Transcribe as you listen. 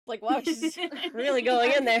Like, wow, she's really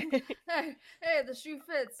going in there. Hey, the shoe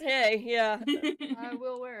fits. Hey, yeah. I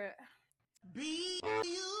will wear it.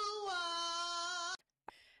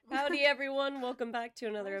 Howdy, everyone. Welcome back to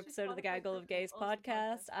another episode of the Gaggle of Gays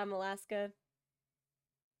podcast. I'm Alaska.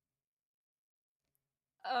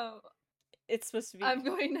 Oh, It's supposed to be... I'm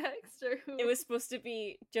going next, or who? It was supposed to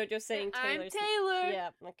be JoJo saying I'm Taylor's... Taylor! Yeah,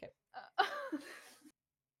 okay.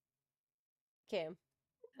 Cam.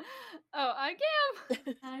 Oh, I'm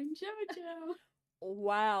Cam! I'm JoJo.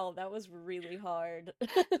 Wow, that was really hard. The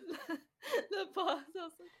pause,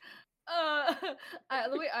 I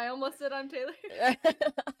was like, I almost said I'm Taylor.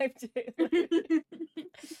 I'm Taylor.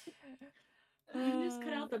 Just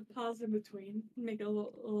cut out the pause in between. Make it a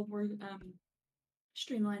little more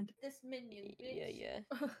streamlined. This minion, bitch.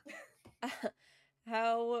 Yeah.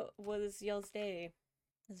 How was y'all's day?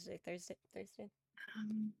 Thursday?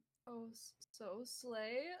 Oh, so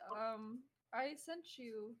slay. I sent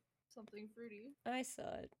you something fruity. I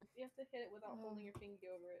saw it. You have to hit it without holding your finger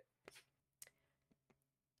over it.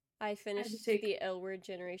 I finished the L Word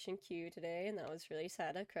Generation Q today, and that was really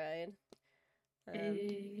sad. I cried.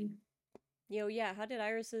 Yo, yeah, how did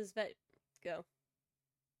Iris's vet go?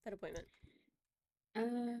 Vet appointment.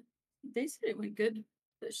 They said it went good,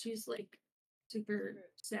 but she's like super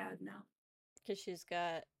sad now. Because she's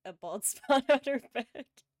got a bald spot on her back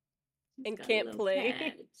and can't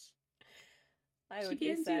play. I would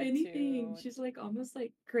be sad too. She can't do anything. She's like almost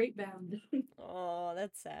like crate bound. Oh,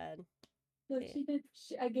 that's sad. Look,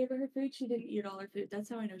 I gave her food. She didn't eat all her food. That's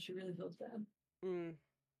how I know she really feels bad.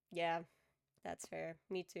 Yeah, that's fair.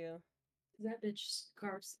 Me too. That bitch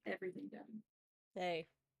scarfs everything down. Hey,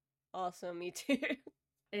 awesome. Me too.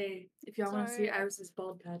 Hey, if y'all want to see Iris's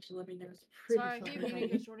bald patch, let me know. It's pretty Sorry, keep eating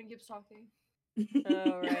because Jordan keeps talking.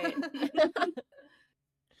 Oh, right.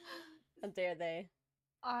 How dare they?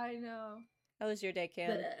 I know. How was your day,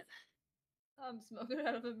 Cam? I'm smoking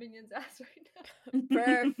out of a minion's ass right now.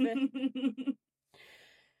 Perfect.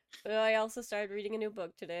 Well, I also started reading a new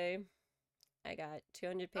book today. I got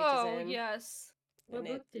 200 pages in. Oh, yes. What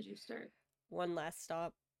book did you start? One Last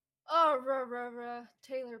Stop. Oh,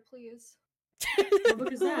 Taylor, please. What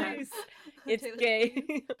book is that? It's Taylor, gay.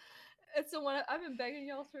 It's the one I've been begging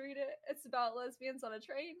y'all to read it. It's about lesbians on a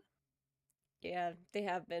train. Yeah, they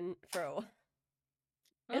have been for a while.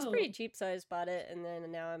 It's pretty cheap, so I just bought it, and then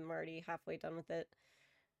now I'm already halfway done with it.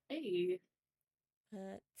 Hey.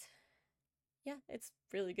 But yeah, it's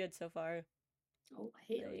really good so far. Oh,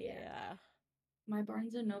 hell yeah. My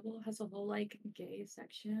Barnes & Noble has a whole, like, gay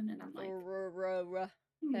section, and I'm like...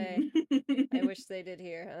 Hey, I wish they did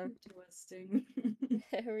here, huh? Twisting.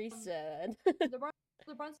 Very sad. The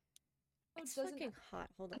Barnes it's fucking hot.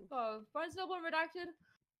 Hold on. Oh, Barnes Noble Redacted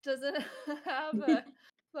doesn't have a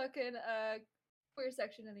fucking queer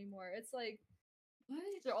section anymore. It's like what?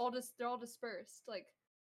 They're all dispersed, like,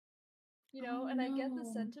 you know. And I get the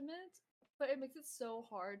sentiment, but it makes it so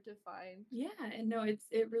hard to find. Yeah, and no, it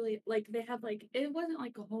really, like, they had like, it wasn't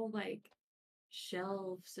like a whole like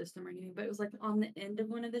shelf system or anything, but it was like on the end of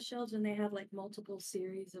one of the shelves, and they had like multiple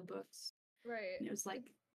series of books. Right. And it was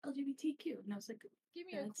like LGBTQ, and I was like, give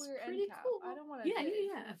me a queer end cap. Cool. I don't want to.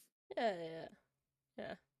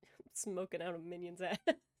 Yeah. Smoking out a minion's ass.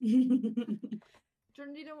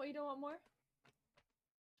 Jordan, you don't want more?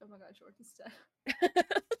 Oh my god, Jordan's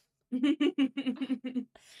dead.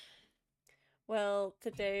 Well,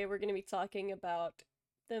 today we're going to be talking about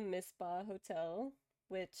the Mizpah Hotel,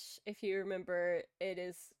 which, if you remember,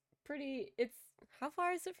 it's how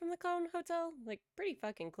far is it from the Clown Hotel? Like, pretty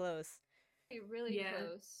fucking close. Really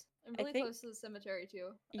close. And really close to the cemetery,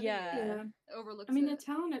 too. Yeah. It overlooks I mean, the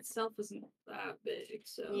town itself isn't that big,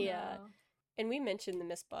 so... Yeah. No. And we mentioned the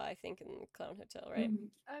Mizpah, I think, in the Clown Hotel, right?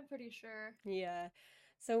 I'm pretty sure. Yeah.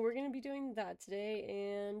 So we're going to be doing that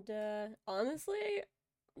today, and honestly,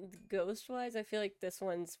 ghost-wise, I feel like this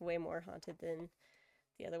one's way more haunted than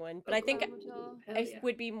the other one. But I think I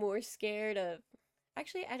would be more scared of...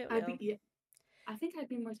 Actually, I don't know. I think I'd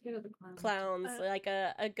be more scared of the clowns. Clowns. Like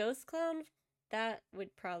a ghost clown, that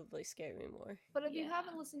would probably scare me more. But if you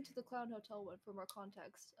haven't listened to the Clown Hotel one for more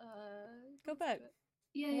context, go back.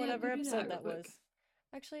 Yeah, whatever episode that was.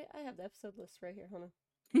 Actually, I have the episode list right here. Hold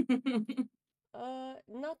on.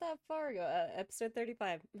 Not that far ago. Episode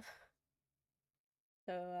 35.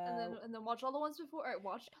 So. And then watch all the ones before. Alright,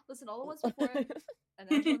 listen all the ones before it, and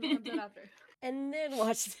then one that comes out after. And then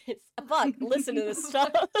watch this. Fuck! Listen to this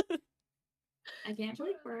stuff. I can't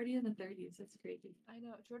believe we're already in the 30s. That's crazy. I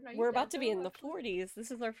know, Jordan. We're about to be in the 40s.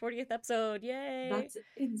 This is our 40th episode. Yay! That's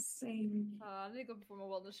insane. I need to go perform a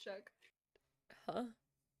wellness check. Huh?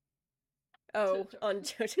 Oh, on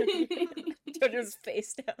JoJo. JoJo's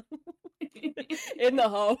face down. In the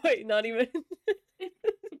hallway, not even.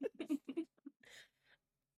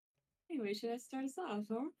 Anyway, should I start us off,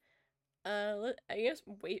 huh? I guess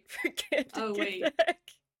wait for Cam to Oh, get wait. back.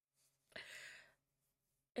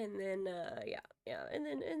 And then, yeah, and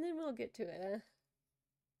then we'll get to it,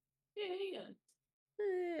 Yeah.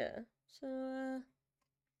 Yeah, so,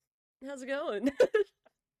 how's it going?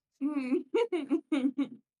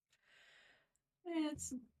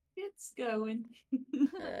 It's going.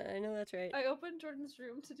 I know that's right. I opened Jordan's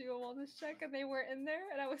room to do a wellness check and they weren't in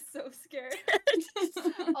there and I was so scared.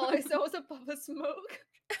 All I saw was a puff of smoke.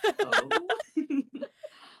 Oh.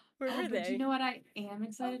 Where were But they? do you know what I am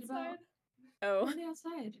excited about? Outside. Oh, Where are they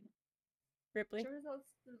outside? Ripley. Jordan's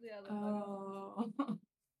outside. Yeah, Oh. But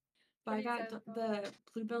What are I you got excited about? the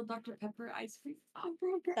Bluebell Dr. Pepper ice cream.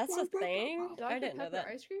 That's a thing? I Dr. didn't know Pepper that.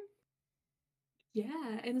 ice cream?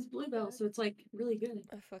 Yeah, and it's Bluebell, Okay. so it's like really good.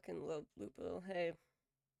 I fucking love Bluebell. Hey.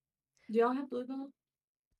 Do y'all have Bluebell?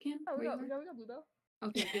 Kim? Oh, we Where got you are? Bluebell.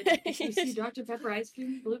 Okay, good. If you see Dr. Pepper ice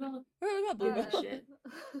cream, Bluebell, Oh, we got give me Bluebell. shit.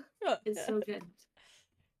 Oh, It's yeah. so good.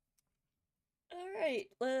 Alright,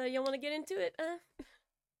 you want to get into it?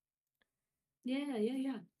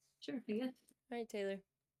 Yeah. Sure, I guess. Alright, Taylor.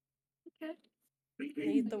 Okay.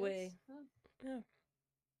 Lead the way. Oh.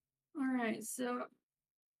 Alright, so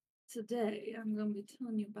today I'm going to be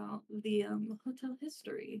telling you about the hotel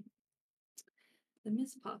history. The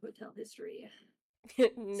Mizpah Hotel history.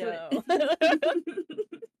 No.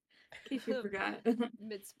 In case you forgot.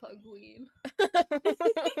 Mizpah Queen.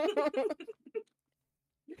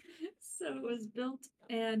 So it was built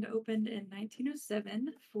and opened in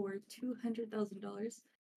 1907 for $200,000,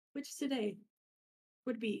 which today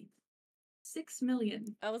would be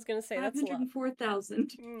I was gonna say that's a lot.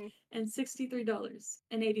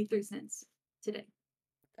 $6,504,063.83 today.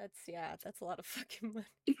 That's a lot of fucking money.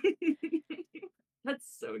 That's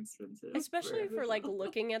so expensive. Especially for a for like hotel.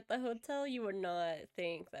 looking at the hotel, you would not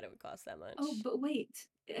think that it would cost that much. Oh, but wait.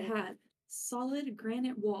 It Oh. had solid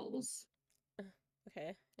granite walls.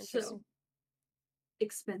 Okay, interesting. So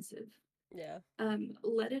expensive. Yeah.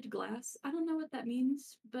 Leaded glass. I don't know what that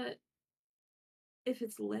means, but if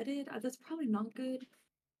it's leaded, that's probably not good.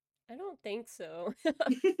 I don't think so. But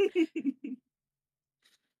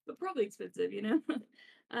probably expensive, you know?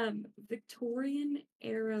 Victorian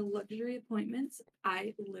era luxury appointments.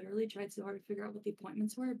 I literally tried so hard to figure out what the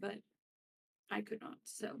appointments were, but I could not.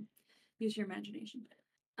 So use your imagination.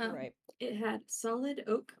 Right. It had solid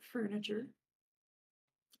oak furniture,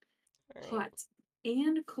 All right. hot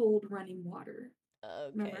and cold running water.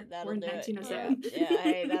 Okay, Remember, that'll we're in do it. Yeah, 1907. yeah,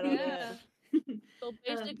 hey, that'll Yeah. do it. So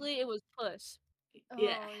basically, it was puss.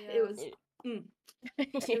 Yeah, Oh, it was. Yeah.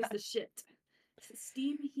 It was the shit.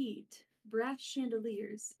 Steam heat, brass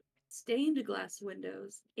chandeliers, stained glass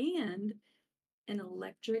windows, and an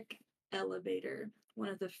electric elevator. One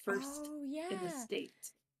of the first Oh, in the yeah.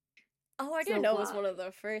 state. Oh, I didn't know it was one of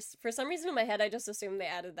the first. For some reason in my head, I just assumed they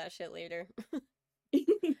added that shit later.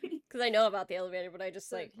 Because I know about the elevator, but I just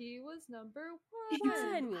But like he was number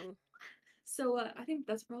one. So I think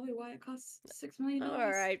that's probably why it costs $6 million. All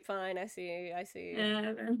right, fine. I see.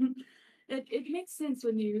 It makes sense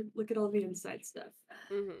when you look at all the inside stuff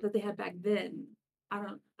Mm-hmm. that they had back then.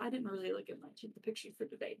 I didn't really look at much of the pictures for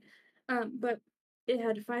today. But it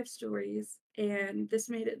had 5 stories, and this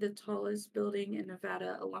made it the tallest building in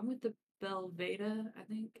Nevada, along with the Belveda, I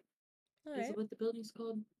think. All Is right. it what the building's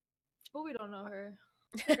called? Well, we don't know her.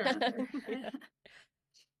 I don't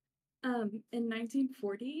know. In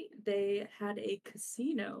 1940, they had a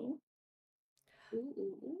casino.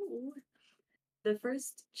 Ooh. The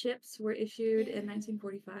first chips were issued in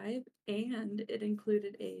 1945, and it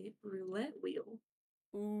included a roulette wheel,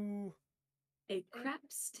 Ooh, a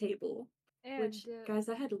craps table, And which, guys,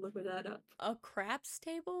 I had to look that up. a craps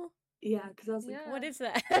table? Yeah, because I was like, Yeah. What is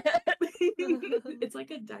that? it's like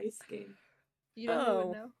a dice game. you know who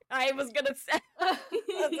would know? I was gonna say.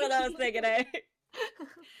 That's what I was thinking.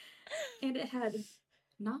 And it had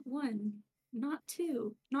not 1, not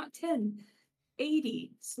 2, not 10,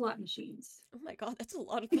 80 slot machines. Oh my god, that's a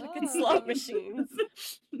lot of fucking slot machines.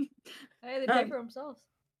 Hey, they pay for themselves.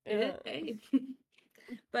 Yeah. Hey.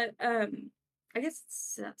 But I guess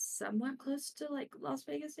it's somewhat close to like Las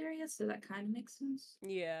Vegas area, so that kind of makes sense.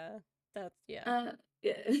 Yeah, that's yeah.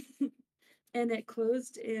 Yeah. And it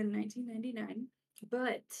closed in 1999,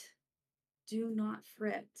 but do not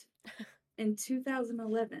fret. In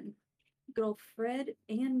 2011, good old Fred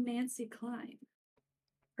and Nancy Klein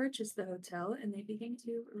purchased the hotel, and they began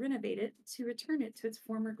to renovate it to return it to its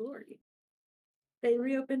former glory. They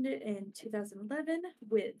reopened it in 2011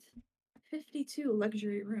 with 52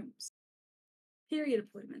 luxury rooms, period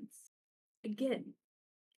appointments. Again,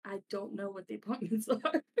 I don't know what the appointments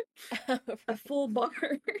are. A Right. full bar.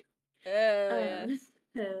 Oh yeah.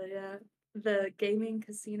 Hell yeah. The gaming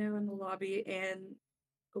casino in the lobby and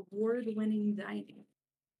award-winning dining.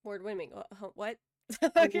 Award-winning. What?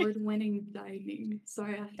 Okay. Award-winning dining.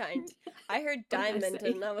 Sorry, I heard what did I diamond,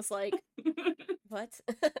 say? and I was like, what?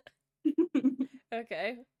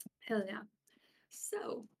 Okay. Hell yeah.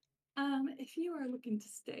 So, if you are looking to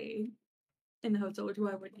stay in the hotel, which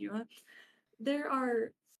why wouldn't you? Huh? There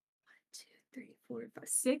are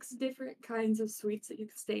 6 different kinds of suites that you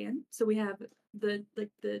can stay in. So we have the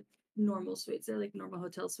normal suites. They're like normal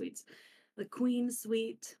hotel suites. The queen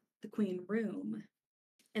suite, the queen room,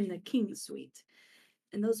 and the king suite.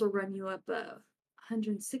 And those will run you up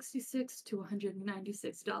 $166 to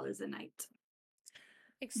 $196 a night.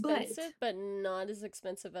 Expensive, but not as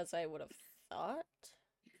expensive as I would have thought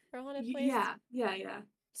for a haunted place. Yeah.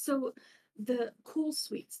 So the cool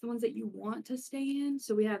suites, the ones that you want to stay in.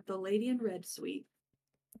 So we have the Lady in Red suite.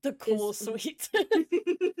 The cool suite.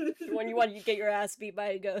 The one you want to get your ass beat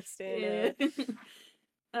by a ghost in.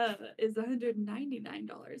 Is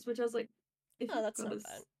 $199, which I was like, Oh, that's not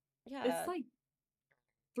bad. Yeah. It's like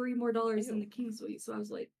 $3 more than the king suite. So I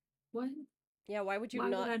was like, what? Yeah, why would you Why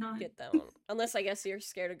would I not not get that one? Unless I guess you're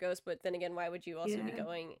scared of ghosts, but then again, why would you also be Yeah.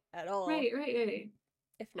 going at all? Right.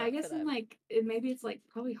 If not I guess for that. in like maybe it's like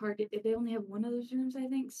probably hard to if they only have one of those rooms, I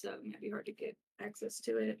think, so it might be hard to get access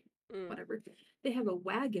to it. Whatever. They have a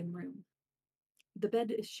wagon room. The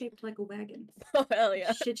bed is shaped like a wagon. Oh hell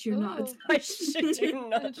yeah. Shit you not. Oh. I shit you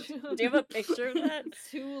not. Do you have a picture of that?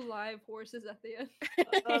 2 live horses at the end.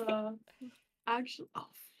 Actually, oh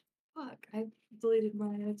fuck! I deleted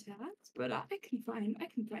my tabs, but I can find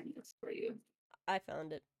this for you. I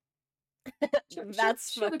found it.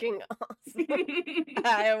 That's fucking awesome.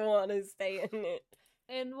 I want to stay in it.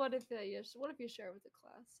 And what if you share with the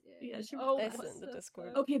class? Yeah, sure. Oh, It's what's in the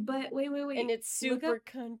Discord. Okay, but wait. And it's super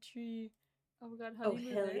country. Oh my god, Oh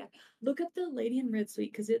honeymoon hell there. yeah! Look up the Lady in Red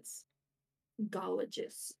suite because it's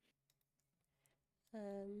gorgeous.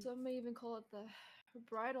 Some may even call it the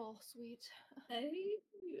bridal suite.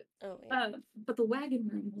 Oh yeah. But the wagon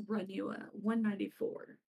room will run you $194 a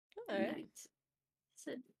Alright. night. It's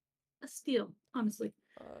a steal, honestly.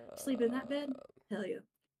 Sleep in that bed, hell yeah.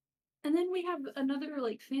 And then we have another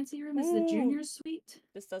like fancy room. Is the junior suite.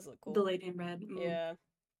 This does look cool. The Lady in Red. Yeah.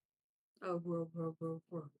 Oh, bro.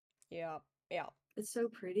 Yeah. It's so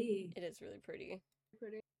pretty. It is really pretty.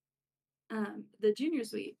 The junior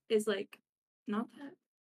suite is like not that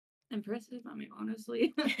impressive. I mean,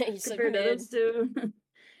 honestly, compared to those two.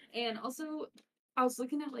 And also, I was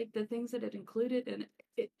looking at like the things that it included, and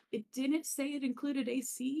it didn't say it included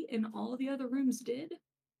AC, and all the other rooms did.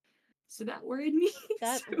 So that worried me.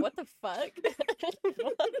 What the fuck?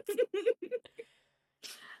 What?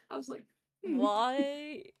 I was like,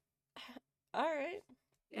 why? All right.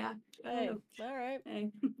 Yeah. Hey. All right.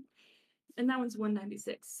 Hey. And that one's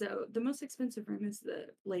 $196. So the most expensive room is the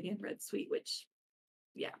Lady in Red suite, which,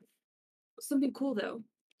 yeah. Something cool though.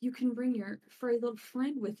 You can bring your furry little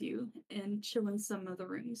friend with you and chill in some of the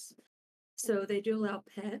rooms. So they do allow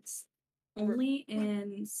pets only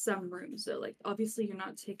in some rooms. So like obviously you're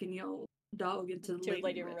not taking your dog into the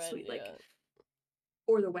Lady in Red suite, like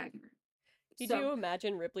or the Wagner. Could you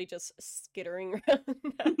imagine Ripley just skittering around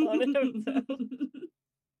that haunted hotel?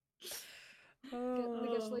 I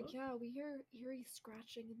guess like we hear eerie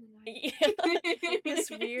scratching in the night. Yeah, this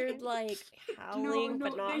weird like howling,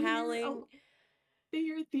 but not howling. They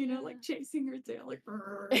hear Athena like chasing her tail, like.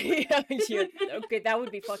 Yeah. Okay, that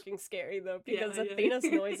would be fucking scary though, because Athena's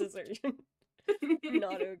noises are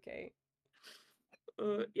not okay.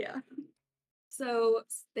 Yeah. So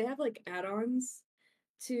they have like add-ons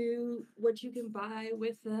to what you can buy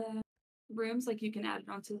with rooms. Like you can add it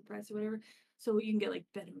onto the price or whatever. So you can get like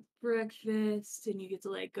bed and breakfast, and you get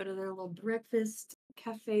to like go to their little breakfast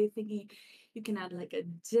cafe thingy. You can add like a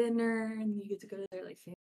dinner, and you get to go to their like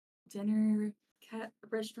dinner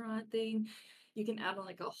restaurant thing. You can add on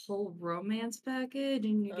like a whole romance package,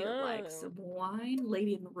 and you get like some wine,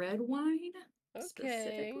 Lady in Red wine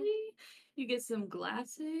specifically. You get some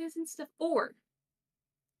glasses and stuff, or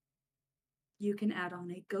you can add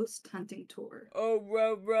on a ghost hunting tour. Oh,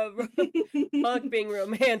 bro. Fuck being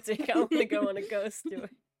romantic. I want to go on a ghost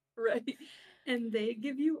tour. Right. And they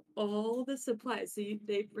give you all the supplies. So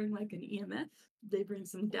they bring like an EMF, they bring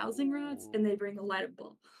some dowsing rods, and they bring a light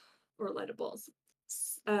bulb or light of balls.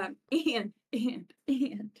 And you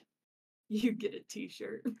get a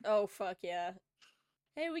t-shirt. Oh, fuck yeah.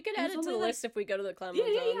 Hey, we could add it to the list if we go to the Climate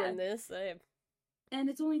Zone in this. and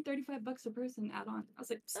it's only $35 a person add on. I was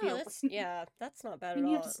like, Oh, steal. that's not bad at And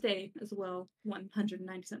you have all. to stay as well,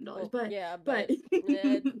 $197. Well, but yeah, but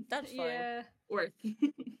that's fine. Yeah. worth.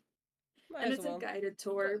 Might And as it's well. a guided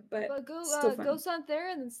tour, but But go still fun. go south there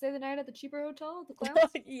and then stay the night at the cheaper hotel, the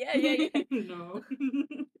Clowns. yeah. No.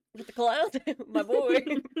 With the clowns, my boy.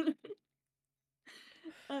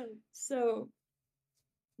 So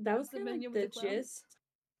that was The kind of menu like with the the clowns? gist.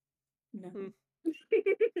 No. Hmm.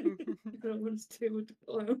 I don't want to stay with the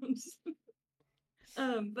clowns.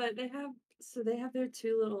 But they have their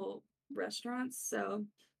two little restaurants. So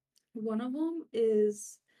one of them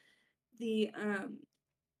is the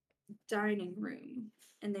dining room,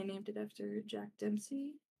 and they named it after Jack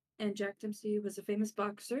Dempsey. And Jack Dempsey was a famous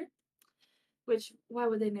boxer. Which, why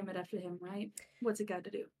would they name it after him, right? What's it got to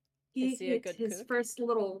do? Is he a hit good his cook? first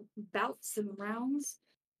little bouts and rounds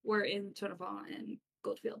were in Tonopah and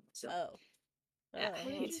Goldfield. So Oh. yeah, What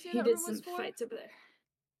did you say he that did room some was for? fights over there.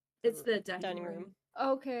 It's the dining room.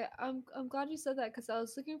 Okay, I'm glad you said that because I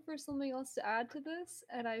was looking for something else to add to this,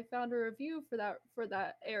 and I found a review for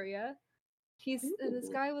that area. And this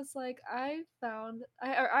Ooh. guy was like, I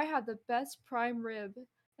had the best prime rib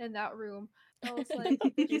in that room. I was like,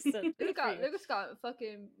 He said, they good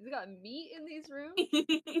for got meat in these rooms.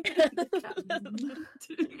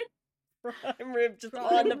 you. Prime rib just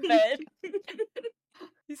Prime on the rib. bed.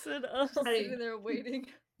 He said, Just sitting there waiting.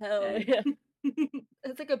 hell yeah.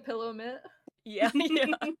 It's like a pillow mitt. Yeah.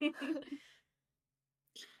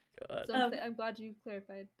 God. So I'm glad you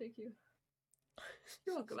clarified. Thank you.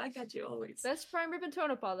 You're welcome. I got you always. Best prime rib in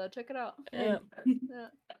Tonopah, though. Check it out. Yeah.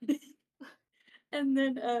 Yeah. And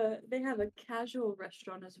then they have a casual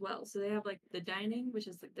restaurant as well. So they have like the dining, which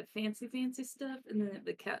is like the fancy stuff, and then they have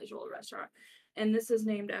the casual restaurant. And this is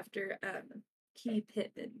named after Key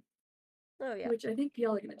Pittman. Oh yeah. Which I think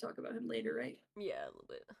y'all are gonna talk about him later, right? Yeah, a little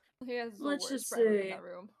bit. He has the Let's worst just prime rib in say- that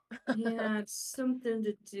room. Yeah, it's something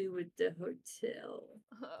to do with the hotel.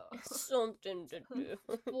 Oh. Something to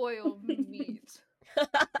do. Boiled meat.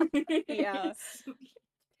 Yeah.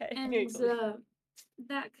 And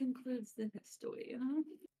that concludes the history.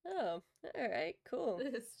 Oh, alright, cool.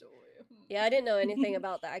 This story. Yeah, I didn't know anything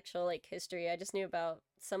about the actual like history. I just knew about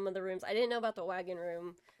some of the rooms. I didn't know about the wagon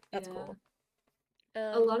room. That's cool.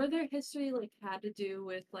 A lot of their history like had to do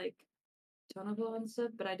with like Tonopah and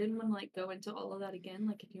stuff, but I didn't want to like go into all of that again.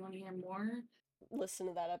 Like if you want to hear more, listen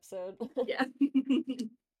to that episode. yeah.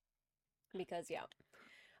 Because yeah.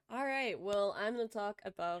 Alright, well, I'm gonna talk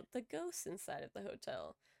about the ghosts inside of the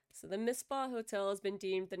hotel. So the Mizpah Hotel has been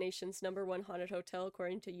deemed the nation's #1 haunted hotel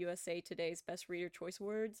according to USA Today's Best Reader Choice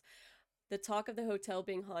Awards. The talk of the hotel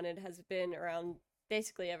being haunted has been around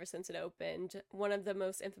basically ever since it opened. One of the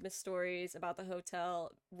most infamous stories about the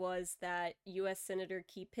hotel was that U.S. Senator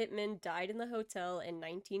Key Pittman died in the hotel in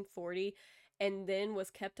 1940 and then was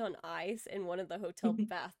kept on ice in one of the hotel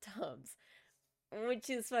bathtubs, which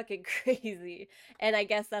is fucking crazy. And I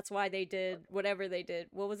guess that's why they did whatever they did.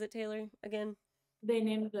 What was it, Taylor, again? They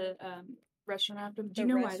named the restaurant after him. Do The you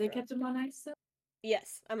know why they restaurant. kept him on ice though?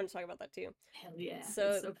 Yes, I'm going to talk about that too. Hell yeah.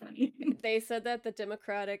 So, that's so funny. They said that the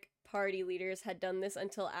Democratic Party leaders had done this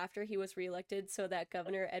until after he was reelected so that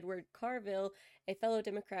Governor Edward Carville, a fellow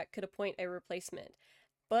Democrat, could appoint a replacement.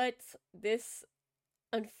 But this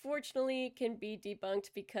unfortunately can be debunked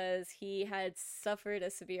because he had suffered a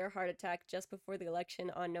severe heart attack just before the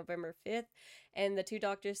election on November 5th, and the two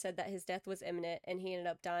doctors said that his death was imminent, and he ended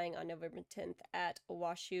up dying on November 10th at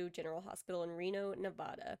Washoe General Hospital in Reno,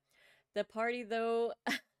 Nevada. The party, though,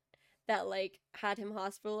 that like had him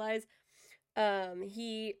hospitalized,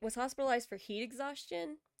 he was hospitalized for heat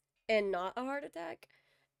exhaustion and not a heart attack.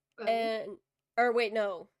 And or wait,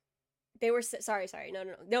 no, they were sorry,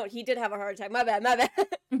 no, he did have a heart attack. My bad.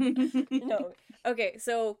 No, okay,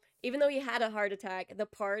 so even though he had a heart attack, the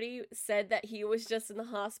party said that he was just in the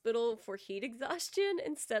hospital for heat exhaustion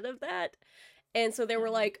instead of that. And so they were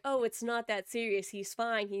like, oh, it's not that serious. He's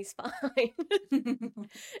fine.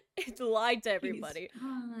 It lied to everybody.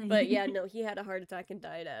 But yeah, no, he had a heart attack and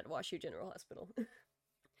died at Washoe General Hospital.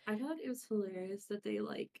 I thought it was hilarious that they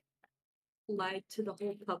like lied to the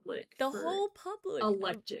whole public. The whole public.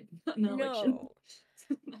 Election. No.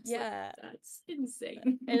 Yeah. Like, that's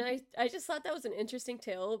insane. And I just thought that was an interesting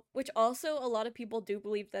tale, which also a lot of people do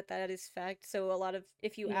believe that that is fact. So a lot of,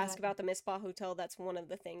 if you ask about the Mizpah Hotel, that's one of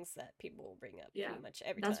the things that people will bring up pretty much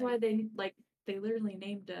every time. That's why they literally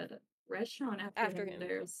named a restaurant after him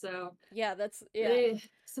there. So yeah,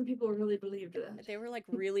 some people really believed that. They were like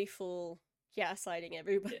really full gaslighting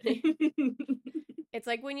everybody. It's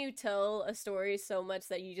like when you tell a story so much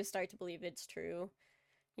that you just start to believe it's true,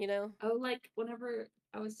 you know? Oh, like whenever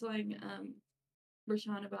I was telling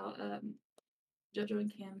Rashawn about JoJo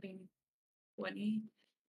and Cam being 20.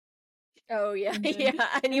 Oh yeah, And then-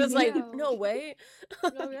 yeah. And he and was then- like, Yeah. "No way."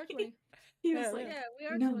 No, we are 20. He was Yeah. like, Yeah, we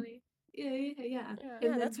are No. 20. yeah. Yeah. And Yeah,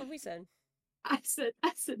 then that's what we said. I said,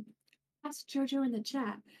 ask JoJo in the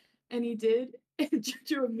chat. And he did. And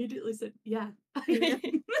JoJo immediately said, yeah, I am.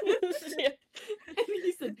 Yeah. And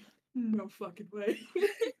he said, no fucking way.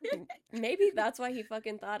 Maybe that's why he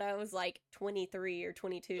fucking thought I was like 23 or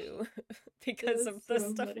 22 because of the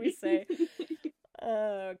stuff we say.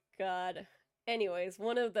 Oh god. Anyways,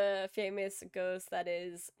 one of the famous ghosts that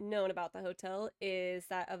is known about the hotel is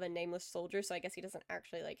that of a nameless soldier, so I guess he doesn't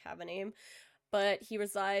actually like have a name. But he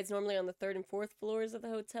resides normally on the third and fourth floors of the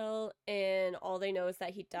hotel, and all they know is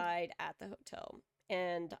that he died at the hotel.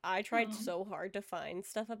 And I tried Oh. so hard to find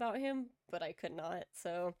stuff about him, but I could not,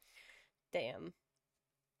 so damn.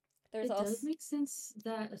 There's It also does make sense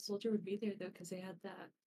that a soldier would be there though, because they had that.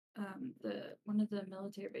 One of the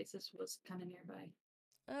military bases was kind of nearby.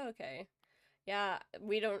 Oh, okay. Yeah,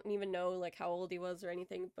 we don't even know like how old he was or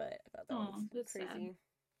anything, but I thought that Aw, was that's crazy. sad.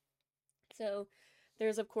 So,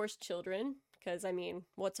 there's of course children, because I mean,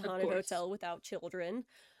 what's a Of haunted course. hotel without children?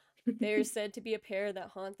 They're said to be a pair that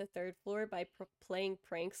haunt the third floor by playing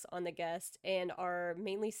pranks on the guests and are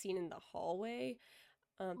mainly seen in the hallway.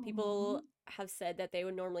 People have said that they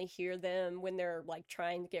would normally hear them when they're like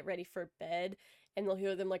trying to get ready for bed, and they'll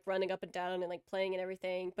hear them like running up and down and like playing and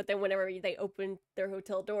everything. But then whenever they open their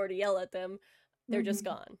hotel door to yell at them, they're just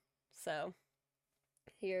gone. So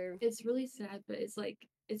here, It's really sad, but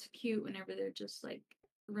it's cute whenever they're just like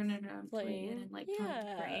running around playing Playing. and like playing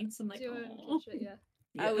Yeah. pranks. I'm like, Doing oh, shit, yeah.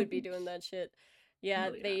 I would be doing that shit. Yeah,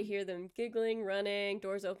 Oh, they yeah. hear them giggling, running,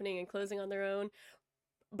 doors opening and closing on their own.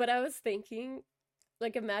 But I was thinking,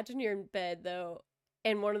 like, imagine you're in bed though,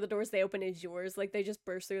 and one of the doors they open is yours. Like, they just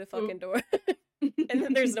burst through the fucking door, and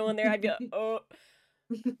then there's no one there. I'd be like, oh,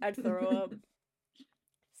 I'd throw up.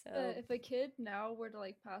 So If a kid now were to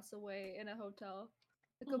like pass away in a hotel,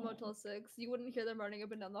 like a Aw. Motel 6, you wouldn't hear them running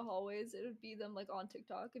up and down the hallways. It would be them like on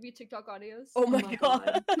TikTok. It'd be TikTok audios oh my my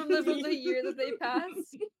god, God. from the year that they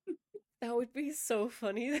passed. that would be so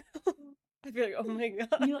funny though. I'd be like, oh my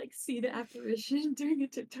god. You like see the apparition during a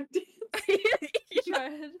TikTok dance. Yeah.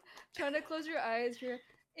 Trying to close your eyes. You're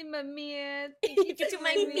in my man. Get to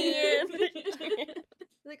my man.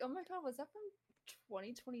 Like, oh my god, was that from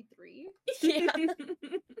 2023? Yeah.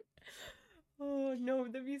 Oh no,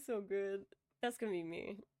 that'd be so good. That's gonna be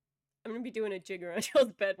me. I'm gonna be doing a jig around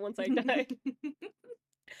y'all's bed once I die.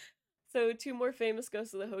 So, two more famous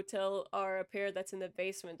ghosts of the hotel are a pair that's in the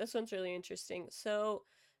basement. This one's really interesting. So,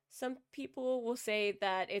 some people will say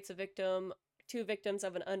that it's two victims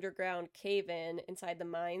of an underground cave-in inside the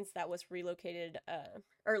mines that was relocated,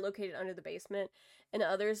 or located under the basement. And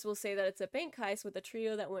others will say that it's a bank heist with a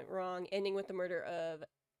trio that went wrong, ending with the murder of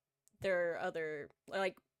their other,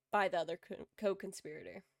 like, by the other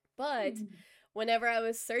co-conspirator. But whenever I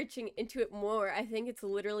was searching into it more, I think it's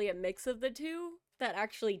literally a mix of the two that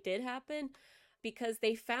actually did happen, because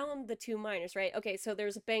they found the two miners, right? Okay, so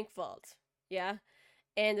there's a bank vault, yeah?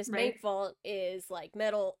 And this bank Right. vault is like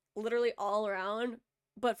metal literally all around,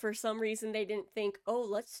 but for some reason they didn't think, oh,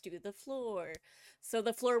 let's do the floor. So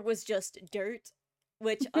the floor was just dirt,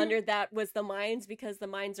 which under that was the mines, because the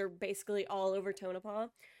mines are basically all over Tonopah.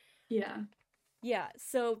 Yeah. Yeah,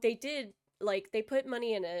 so they did, like, they put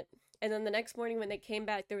money in it, and then the next morning when they came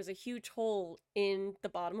back, there was a huge hole in the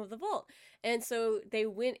bottom of the vault. And so they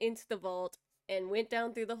went into the vault and went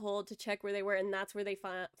down through the hole to check where they were, and that's where they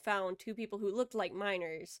found two people who looked like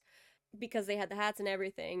miners, because they had the hats and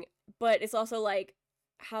everything. But it's also like,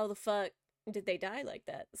 how the fuck did they die like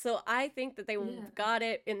that? So I think that they Yeah. got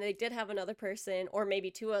it, and they did have another person, or maybe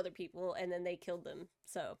two other people, and then they killed them.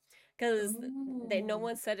 So, because no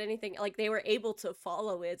one said anything, like, they were able to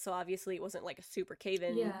follow it, so obviously it wasn't like a super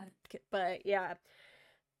cave-in. Yeah. But yeah,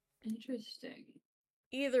 Interesting.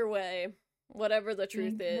 either way, whatever the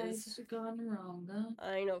truth Bank is, heist gone wrong, huh?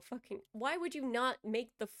 I know, fucking, why would you not make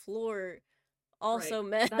the floor also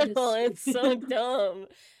Right. That is- metal? It's so dumb.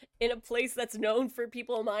 In a place that's known for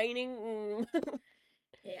people mining.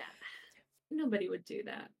 Yeah. Nobody would do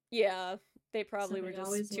that. Yeah, they probably were Somebody just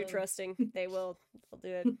always too will. trusting. They'll do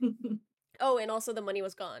it. Oh, and also the money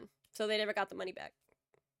was gone, so they never got the money back.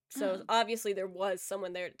 So Oh. obviously there was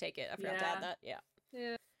someone there to take it. I forgot to Yeah. add that. Yeah.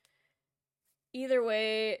 Yeah. Either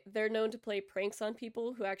way, they're known to play pranks on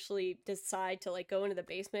people who actually decide to like go into the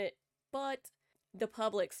basement, but the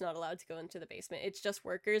public's not allowed to go into the basement. It's just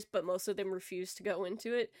workers, but most of them refuse to go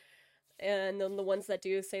into it. And then the ones that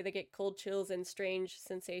do say they get cold chills and strange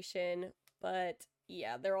sensation, but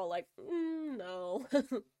yeah, they're all like, no,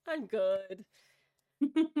 I'm good.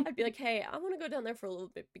 I'd be like, hey, I want to go down there for a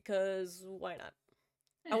little bit because why not?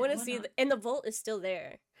 I Yeah, want to why see, not? and the vault is still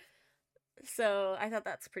there. So I thought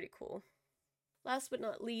that's pretty cool. Last but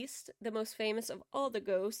not least, the most famous of all the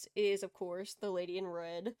ghosts is, of course, the Lady in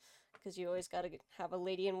Red. Because you always gotta have a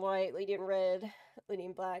Lady in White, Lady in Red, Lady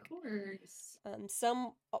in Black. Of course.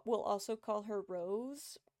 Some will also call her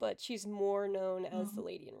Rose, but she's more known as the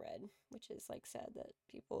Lady in Red, which is like sad that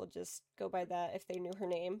people just go by that if they knew her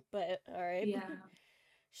name. But alright. Yeah.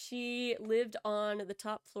 She lived on the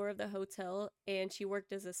top floor of the hotel and she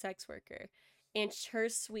worked as a sex worker. And her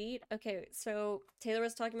suite, okay, so Taylor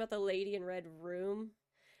was talking about the Lady in Red room,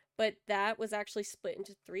 but that was actually split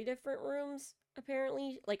into 3 different rooms,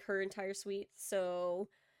 apparently, like her entire suite. So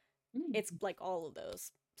it's like all of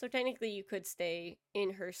those. So technically you could stay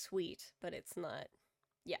in her suite, but it's not.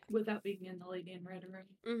 Yeah. Without being in the Lady in Red room.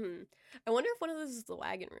 Mm-hmm. I wonder if one of those is the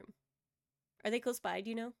wagon room. Are they close by, do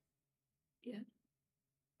you know? Yeah.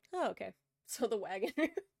 Oh, okay. So the wagon room.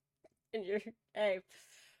 And you're, hey.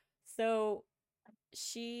 So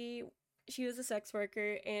she was a sex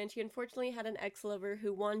worker and she unfortunately had an ex-lover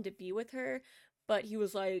who wanted to be with her, but he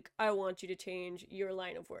was like, I want you to change your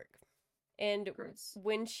line of work. And Gross.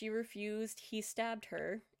 when she refused, he stabbed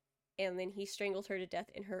her and then he strangled her to death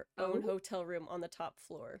in her own hotel room on the top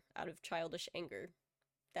floor out of childish anger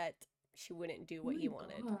that she wouldn't do what he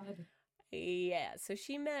wanted. God. Yeah, so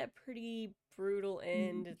she met a pretty brutal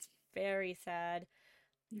end. It's very sad.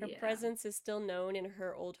 Her presence is still known in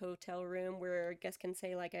her old hotel room where guests can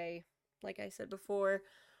say like I said before,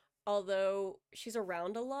 although she's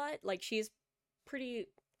around a lot, like she's pretty,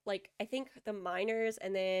 like I think the minors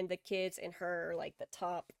and then the kids and her are like the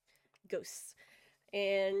top ghosts.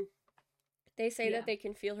 And they say that they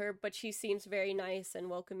can feel her, but she seems very nice and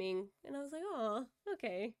welcoming. And I was like, "Oh,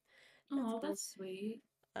 okay." Oh, that's sweet.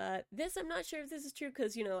 This I'm not sure if this is true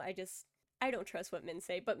because I don't trust what men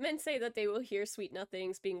say, but men say that they will hear sweet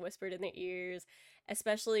nothings being whispered in their ears,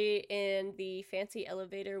 especially in the fancy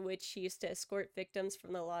elevator, which she used to escort victims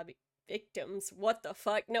from the lobby. Victims? What the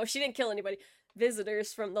fuck? No, she didn't kill anybody.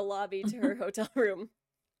 Visitors from the lobby to her hotel room.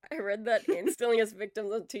 I read that instantly as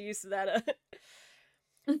victims. I'm too used to that.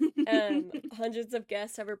 Hundreds of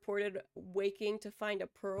guests have reported waking to find a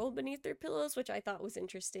pearl beneath their pillows, which I thought was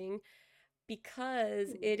interesting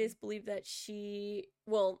because it is believed that she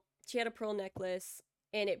had a pearl necklace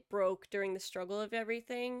and it broke during the struggle of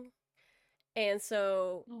everything. And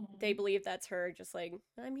so they believe that's her just like,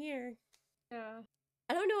 I'm here. Yeah.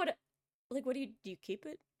 I don't know what do you keep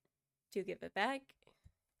it? Do you give it back?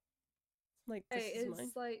 Like, this is mine?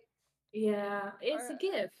 It's like, yeah, it's a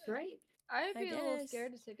gift, right? I'd I be a little guess.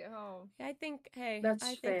 scared to take it home. I think, hey, That's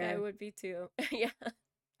I think I fair. would be too. Yeah.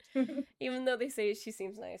 Even though they say she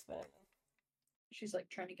seems nice, but She's like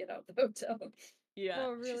trying to get out of the hotel. yeah.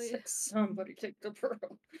 Oh, really? She's like, somebody take the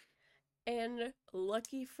pearl. And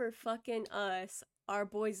lucky for fucking us, our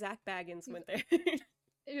boy Zach Baggins went there.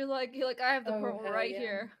 You're like, I have the pearl hell right yeah.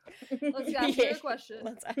 here. Let's ask her a question.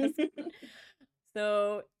 Let's ask.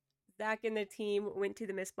 So, Zach and the team went to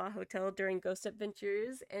the Mizpah Hotel during Ghost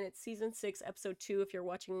Adventures, and it's season 6, episode 2 if you're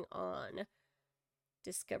watching on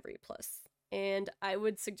Discovery Plus. And I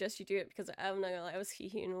would suggest you do it because I'm not gonna lie, I was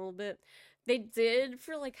hee-heeing a little bit. They did,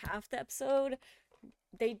 for like half the episode,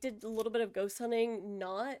 they did a little bit of ghost hunting,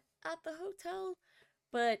 not at the hotel,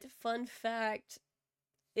 but fun fact,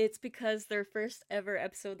 it's because their first ever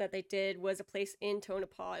episode that they did was a place in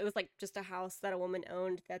Tonopah. It was like just a house that a woman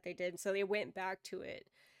owned that they did. So they went back to it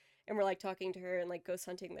and were like talking to her and like ghost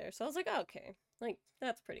hunting there. So I was like, oh, okay, like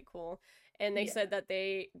that's pretty cool. And they said that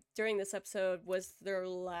they, during this episode, was their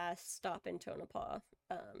last stop in Tonopah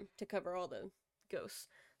to cover all the ghosts.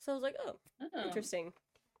 So I was like, oh. Interesting.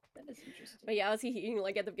 That is interesting. But yeah, I was eating,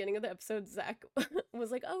 like at the beginning of the episode, Zach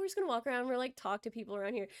was like, oh, we're just gonna walk around, we're like talk to people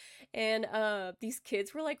around here. And these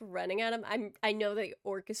kids were like running at him. I know they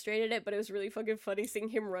orchestrated it, but it was really fucking funny seeing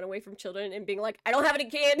him run away from children and being like, I don't have any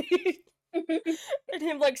candy. And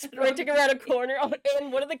him like sprinting around a corner,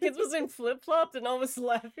 and one of the kids was in flip-flops and I was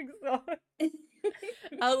laughing so hard.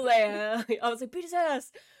 I was like, beat his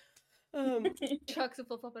ass. Chucks a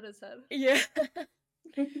flip-flop at his head. Yeah.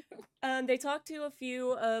 They talked to a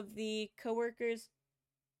few of the coworkers.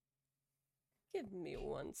 Give me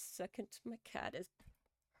 1 second. My cat is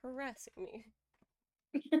harassing me.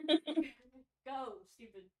 Go,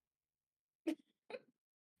 stupid.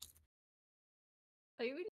 Are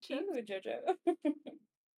you eating chips? Jojo.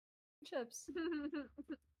 Chips.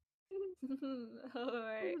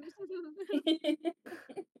 Alright.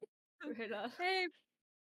 Right on. Hey,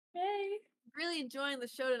 Hey, really enjoying the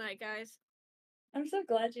show tonight, guys. I'm so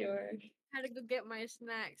glad you were. Had to go get my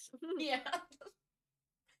snacks. Yeah.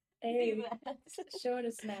 Hey, showing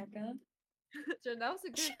a snack, huh? That was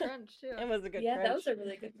a good crunch too. It was a good Yeah, crunch. that was a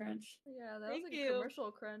really good crunch. Yeah, that Thank was a you.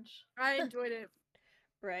 commercial crunch. I enjoyed it.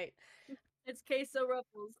 Right. It's queso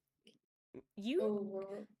ruffles.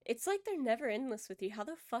 It's like they're never endless with you. How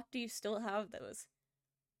the fuck do you still have those?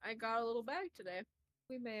 I got a little bag today.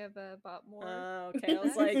 We may have bought more. Okay, I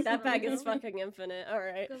was like, that bag is fucking infinite. All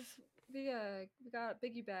right. Because we got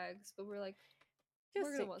biggie bags, but we're like, Just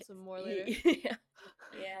we're gonna want some more later. Yeah,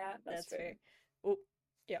 Yeah, that's fair. Oh,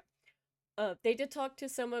 yeah. They did talk to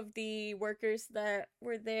some of the workers that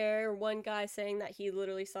were there. One guy saying that he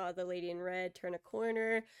literally saw the lady in red turn a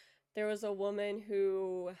corner. There was a woman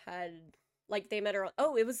who had, like, they met her on,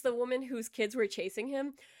 oh, it was the woman whose kids were chasing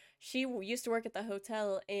him. She used to work at the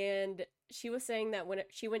hotel, and she was saying that when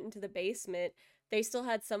she went into the basement, they still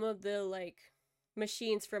had some of the, like,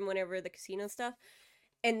 machines from whenever the casino stuff,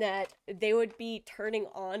 and that they would be turning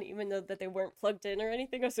on even though that they weren't plugged in or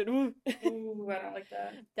anything. I said, ooh. Ooh, I don't like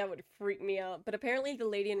that. That would freak me out. But apparently the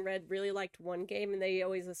lady in red really liked one game, and they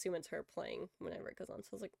always assume it's her playing whenever it goes on. So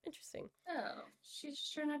I was like, interesting. Oh, she's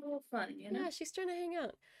just trying to have a little fun, you know? Yeah, she's trying to hang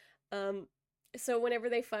out. So whenever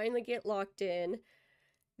they finally get locked in,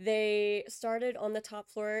 they started on the top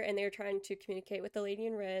floor and they were trying to communicate with the lady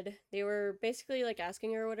in red. They were basically like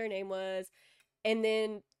asking her what her name was. And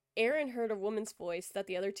then Aaron heard a woman's voice that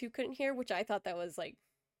the other two couldn't hear, which I thought that was like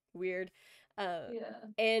weird. Yeah.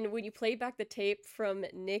 And when you play back the tape from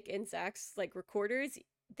Nick and Zach's like recorders,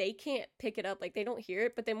 they can't pick it up, like they don't hear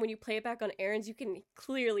it. But then when you play it back on Aaron's, you can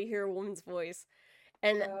clearly hear a woman's voice.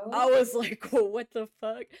 And I was like, oh, what the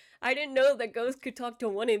fuck? I didn't know that ghosts could talk to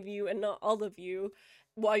one of you and not all of you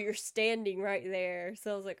while you're standing right there.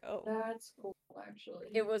 So I was like, oh. That's cool, actually.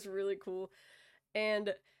 It was really cool.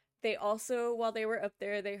 And they also, while they were up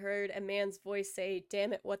there, they heard a man's voice say,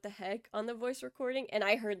 damn it, what the heck, on the voice recording. And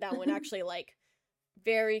I heard that one actually, like,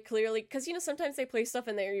 very clearly. Because, you know, sometimes they play stuff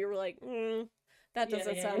in there, you're like, that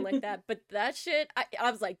doesn't sound like that. But that shit,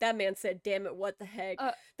 I was like, that man said, damn it, what the heck.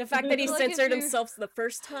 The fact that he censored himself the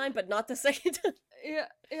first time, but not the second time. Yeah,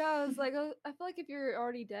 I was like, I feel like if you're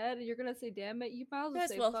already dead and you're gonna say damn it, you might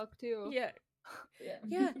as well say fuck too. Yeah.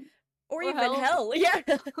 Yeah. Or even hell. Yeah.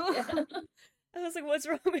 Yeah. I was like, what's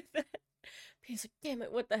wrong with that? He's like, damn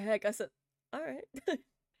it, what the heck? I said, all right.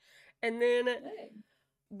 And then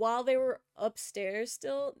while they were upstairs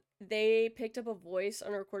still, they picked up a voice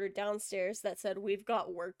on a recorder downstairs that said, we've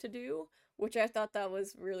got work to do, which I thought that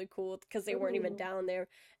was really cool because they weren't even down there.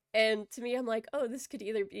 And to me, I'm like, oh, this could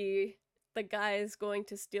either be the guys going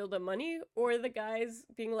to steal the money or the guys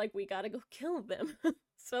being like, we gotta go kill them.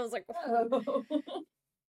 So I was like, oh.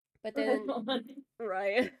 But then,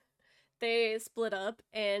 right, they split up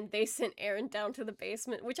and they sent Aaron down to the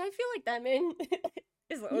basement, which I feel like that man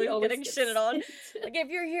is always getting shitted on. Like, if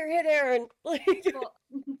you're here, hit Aaron. Like,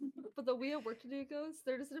 but the we have work to do ghosts,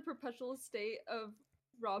 they're just in a perpetual state of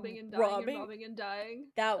robbing and dying and robbing and dying.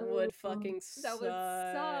 That would fucking suck. That would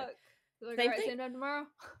suck. Like, same all right, thing. Same time tomorrow.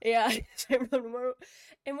 Yeah, same time tomorrow.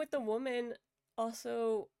 And with the woman,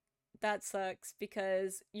 also, that sucks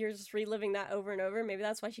because you're just reliving that over and over. Maybe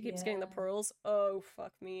that's why she keeps getting the pearls. Oh,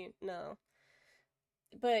 fuck me. No.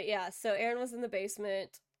 But yeah, so Aaron was in the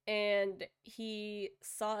basement and he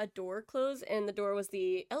saw a door close, and the door was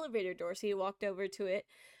the elevator door. So he walked over to it.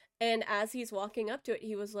 And as he's walking up to it,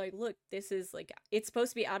 he was like, look, this is like, it's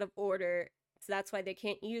supposed to be out of order. So that's why they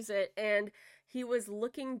can't use it. And he was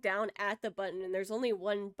looking down at the button, and there's only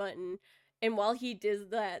one button. And while he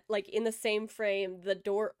did that, like in the same frame, the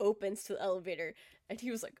door opens to the elevator. And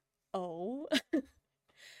he was like, oh.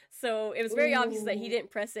 So it was very obvious that he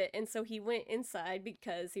didn't press it. And so he went inside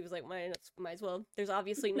because he was like, might as well. There's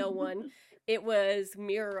obviously no one. It was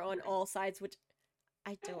mirror on all sides, which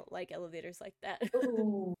I don't like elevators like that.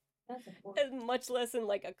 Ooh, that's a portal. And much less in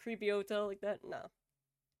like a creepy hotel like that. No.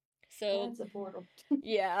 So that's a portal.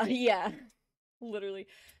 yeah. Literally.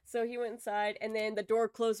 So he went inside, and then the door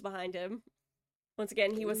closed behind him. Once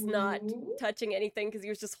again, he was not touching anything because he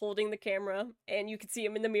was just holding the camera, and you could see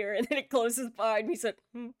him in the mirror, and then it closes behind me. He said,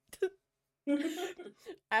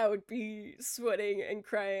 I would be sweating and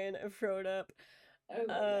crying and throwing up.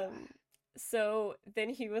 So then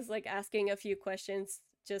he was like asking a few questions.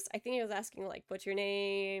 I think he was asking like, what's your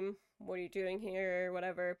name? What are you doing here?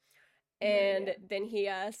 Whatever. And then he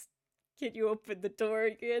asked, can you open the door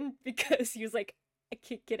again? Because he was like, I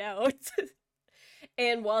can't get out.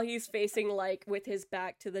 And while he's facing like with his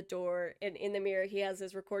back to the door and in the mirror, he has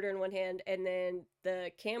his recorder in one hand and then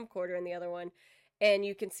the camcorder in the other one, and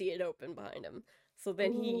you can see it open behind him. So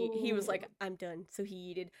then he was like, I'm done. So he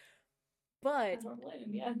yeeted. But I don't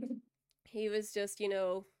blame him, he was just,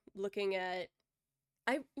 looking at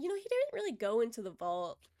he didn't really go into the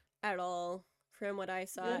vault at all from what I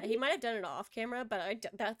saw. Really? He might have done it off camera, but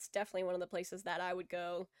that's definitely one of the places that I would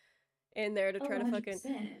go in there to Oh, try to fucking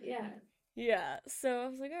 100%. Yeah. yeah. So I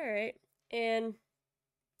was like, all right, and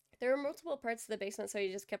there were multiple parts of the basement, so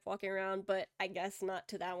he just kept walking around, but I guess not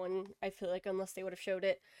to that one. I feel like unless they would have showed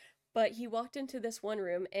it. But he walked into this one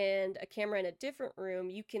room and a camera in a different room,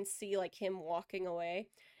 you can see like him walking away.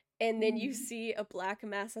 And then you see a black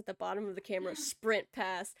mass at the bottom of the camera sprint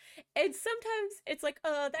past. And sometimes it's like,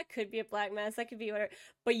 oh, that could be a black mass, that could be whatever.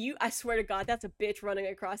 But I swear to God, that's a bitch running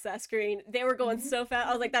across that screen. They were going so fast.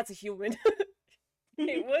 I was like, that's a human.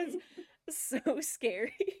 It was so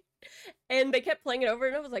scary. And they kept playing it over,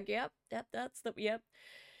 and I was like, yep, that's the, yep.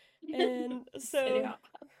 And so Yeah.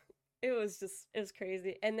 it was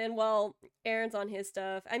crazy. And then while Aaron's on his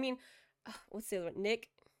stuff, I mean, what's the other one? Nick,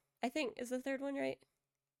 I think, is the third one, right?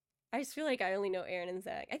 I just feel like I only know Aaron and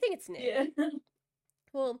Zach. I think it's Nick. Yeah.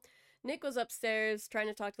 Well, Nick was upstairs trying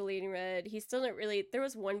to talk to Lady Red. He still didn't really. There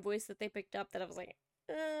was one voice that they picked up that I was like,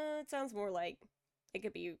 it sounds more like it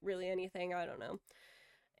could be really anything. I don't know.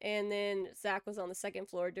 And then Zach was on the second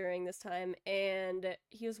floor during this time, and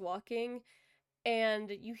he was walking, and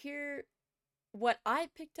you hear what I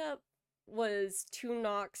picked up was two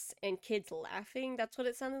knocks and kids laughing. That's what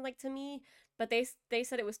it sounded like to me. But they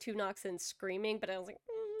said it was two knocks and screaming, but I was like,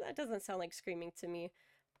 that doesn't sound like screaming to me.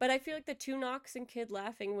 But I feel like the two knocks and kid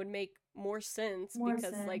laughing would make more sense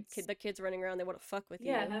because like the kids running around, they want to fuck with you.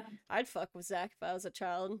 Yeah. I'd fuck with Zach if I was a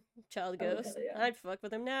child Oh, ghost. hell yeah. I'd fuck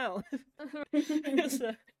with him now.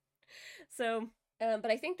 But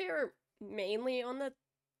I think they were mainly on the.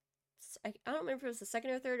 I don't remember if it was the second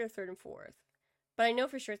or third and fourth, but I know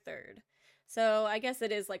for sure third. So I guess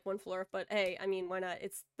it is like one floor, but hey, I mean, why not?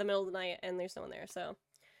 It's the middle of the night and there's no one there, so.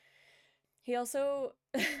 He also,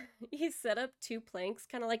 he set up two planks,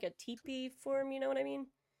 kind of like a teepee form, you know what I mean?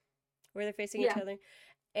 Where they're facing each other.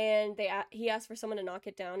 And he asked for someone to knock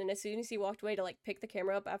it down, and as soon as he walked away to like pick the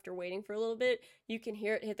camera up after waiting for a little bit, you can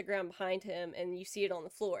hear it hit the ground behind him, and you see it on the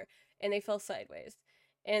floor, and they fell sideways.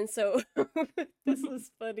 And so this was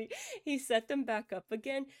funny. He set them back up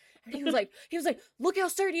again, and he was like, look how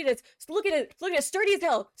sturdy it is. Look at it, sturdy as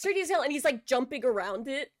hell, and he's like jumping around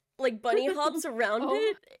it, like bunny hops around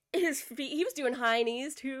it. His feet, he was doing high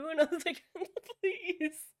knees too, and I was like,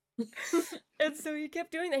 please. And so he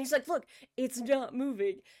kept doing that. He's like, look, it's not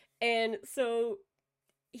moving. And so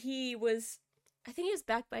I think he was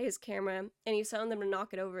back by his camera, and he's telling them to knock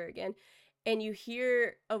it over again. And you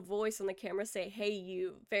hear a voice on the camera say, hey,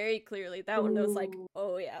 you, very clearly. That one was like,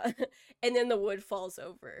 oh, yeah. And then the wood falls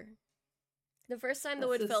over. The first time the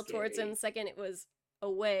wood fell towards him, the second it was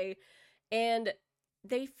away. And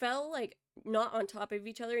they fell, like, not on top of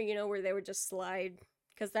each other, you know, where they would just slide.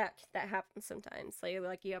 Because that happens sometimes.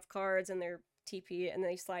 Like, you have cards and they're TP, and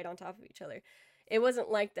they slide on top of each other. It wasn't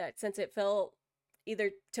like that, since it fell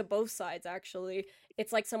either to both sides, actually.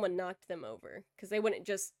 It's like someone knocked them over, because they wouldn't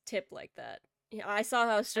just tip like that. Yeah, I saw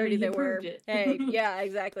how sturdy they were. Hey, yeah,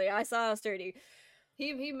 exactly. I saw how sturdy.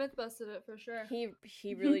 He myth busted it for sure.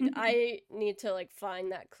 He really did. I need to like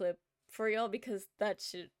find that clip for y'all, because that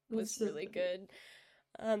shit was really good.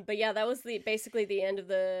 But yeah, that was basically the end of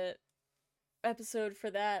the episode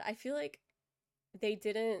for that. I feel like they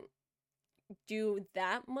didn't do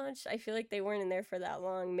that much. I feel like they weren't in there for that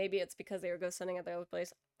long. Maybe it's because they were ghost hunting at their other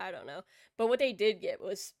place. I don't know. But what they did get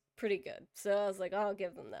was pretty good. So I was like, I'll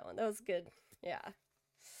give them that one. That was good. Yeah.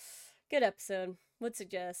 Good episode. Would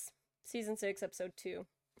suggest. Season 6, episode 2.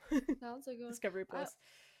 Sounds like a Discovery Plus.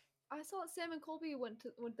 I saw Sam and Colby went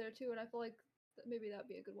there too, and I feel like maybe that'd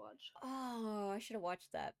be a good watch. Oh, I should have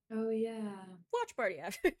watched that. Oh, yeah. Watch party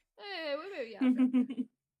after. Hey, maybe after.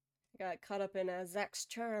 Got caught up in Zach's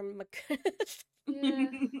charm. Yeah.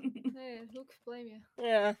 Hey, who could blame you?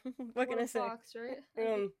 Yeah. What can I say? Fox, right?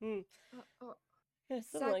 Yeah,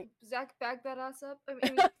 Zach bagged that ass up. I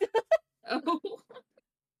mean, Oh.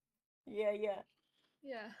 Yeah.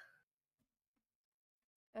 yeah.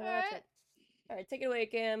 All right, take it away,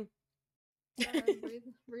 Cam.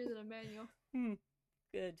 Breathe in a manual.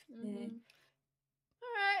 Good. Mm-hmm.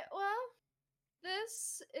 All right. Well,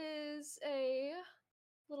 this is a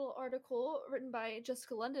little article written by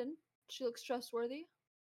Jessica London. She looks trustworthy.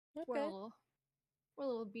 Okay. Wear a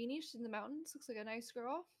little beanie. She's in the mountains. Looks like a nice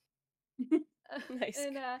girl. Nice.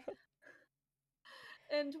 And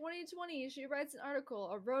in 2020, she writes an article,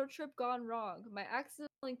 "A Road Trip Gone Wrong. My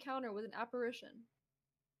Accidental Encounter with an Apparition."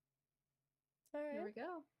 All right. Here we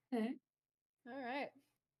go. Okay. All right.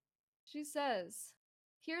 She says,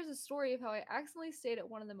 "Here's a story of how I accidentally stayed at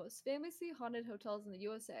one of the most famously haunted hotels in the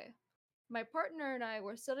USA. My partner and I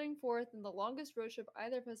were setting forth in the longest road trip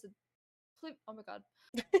either of us had... Oh my god.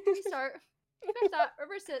 Restart. Scratch that.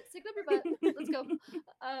 Reverse it. Stick it up your butt. Let's go.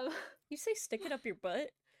 You say stick it up your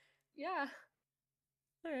butt? Yeah.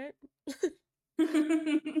 All right.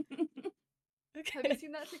 Okay. Have you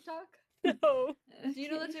seen that TikTok? No. Do you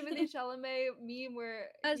know the Timothy Chalamet meme where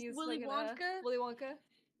As he's Willy like Wonka? Willy Wonka?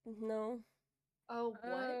 No. Oh,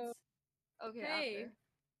 what? Oh. Okay, Hey. after.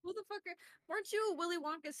 Who the fuck weren't you a Willy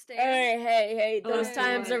Wonka stan? Hey, those Oh,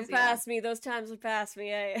 times yeah, are yeah. past me. Those times are past me.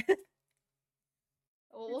 Hey.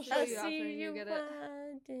 Well, we'll show I you after see you get it.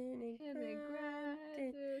 riding and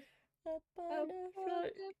Immigrated up on up the from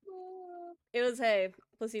road. the floor. It was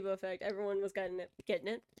placebo effect. Everyone was getting it.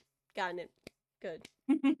 Gotten it. Good.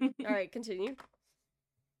 All right, continue.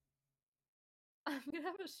 I'm gonna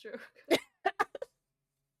have a stroke.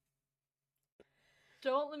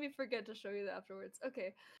 Don't let me forget to show you that afterwards.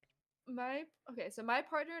 Okay. So my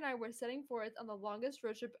partner and I were setting forth on the longest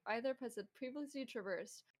road trip either of us had previously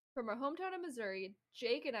traversed. From our hometown in Missouri,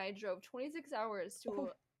 Jake and I drove 26 hours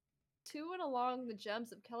to and along the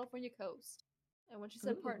gems of California coast. And when she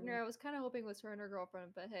said partner, I was kind of hoping it was her and her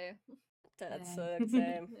girlfriend, but hey. That sucks.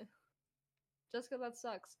 Same. Jessica, that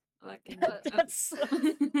sucks. That sucks.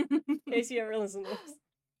 In case you ever listen to this.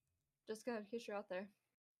 Jessica, in case you're out there,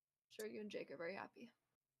 I'm sure you and Jake are very happy.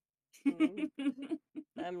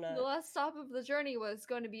 I'm not. The last stop of the journey was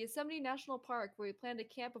going to be Yosemite National Park, where we planned to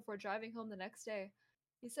camp before driving home the next day.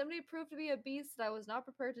 Yosemite proved to be a beast that I was not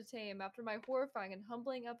prepared to tame after my horrifying and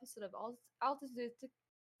humbling episode of altitude.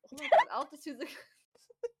 Oh my god, altitude.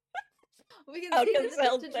 We conceded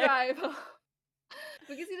to drive home.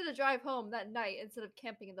 We conceded to drive home that night instead of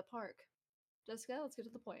camping in the park. Jessica, let's get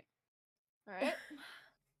to the point. All right.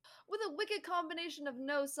 With a wicked combination of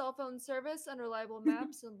no cell phone service, unreliable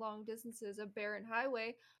maps, and long distances of barren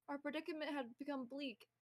highway, our predicament had become bleak.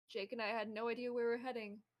 Jake and I had no idea where we were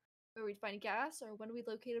heading, where we'd find gas, or when we'd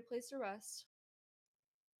locate a place to rest.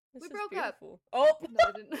 This We is broke beautiful. up. Oh! No,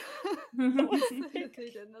 I didn't. They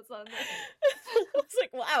didn't. That's not in there. I was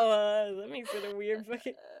like, wow, that makes it a weird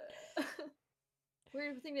fucking...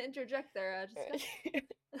 Weird thing to interject there, Jessica.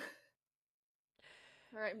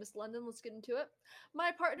 Alright, Miss London, let's get into it.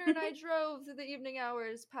 My partner and I drove through the evening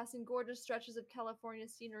hours, passing gorgeous stretches of California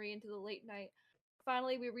scenery into the late night.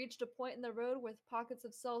 Finally, we reached a point in the road with pockets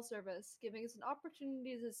of cell service, giving us an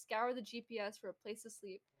opportunity to scour the GPS for a place to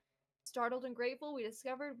sleep. Startled and grateful, we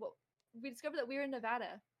discovered that we were in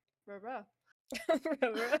Nevada. Ruh-ruh.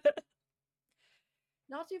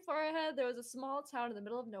 Not too far ahead, there was a small town in the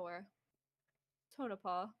middle of nowhere.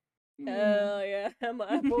 Tonopah. Hell yeah,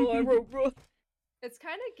 my boy, bro. It's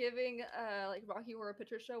kind of giving like Rocky Horror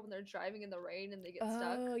Picture Show when they're driving in the rain and they get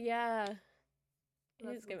stuck. Oh yeah.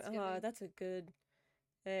 That's Oh, that's a good.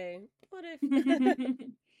 Hey, what if?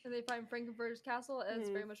 And they find Frankenfurter's castle, and it's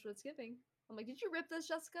very much what it's giving. I'm like, did you rip this,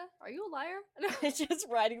 Jessica? Are you a liar? Just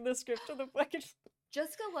writing the script to the fucking.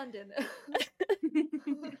 Jessica London.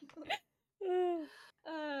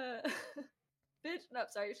 Bitch. No,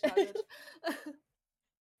 sorry, she's not a bitch.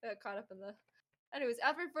 Got caught up in the. Anyways,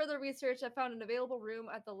 after further research, I found an available room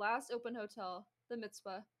at the last open hotel, the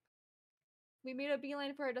Mizpah. We made a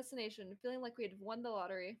beeline for our destination, feeling like we had won the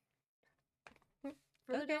lottery.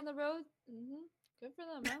 Further down the road, good for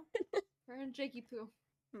them, huh? Her and Jakey Poo.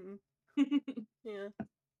 Yeah.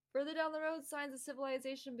 Further down the road, signs of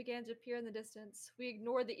civilization began to appear in the distance. We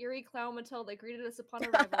ignored the eerie clown motel that greeted us upon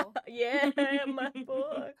arrival. Yeah, my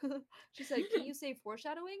boy. She said, "Can you say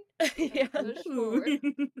foreshadowing?" Yeah. Push forward.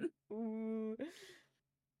 Ooh.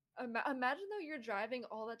 Imagine though you're driving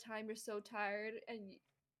all the time, you're so tired, and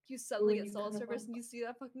you suddenly get cell service and you see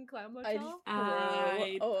that fucking clown motel.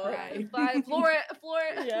 I'd cry. Floor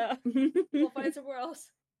it. Yeah. We'll find somewhere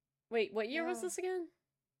else. Wait, what year was this again?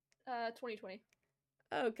 2020.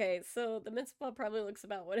 Okay, so the Mizpah probably looks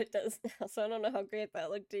about what it does now, so I don't know how great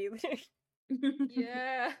that looked either.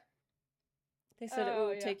 Yeah. They said,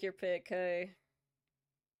 "Ooh, take your pick, hey."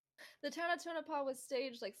 The town of Tonopah was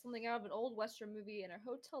staged like something out of an old Western movie, and our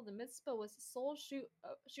hotel, the Mizpah, was a sole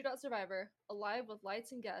shootout survivor, alive with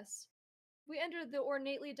lights and guests. We entered the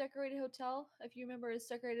ornately decorated hotel. If you remember, it's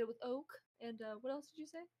decorated with oak. And what else did you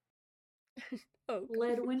say? Oak.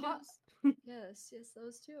 Lead windows. Yes,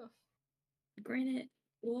 those too. Granite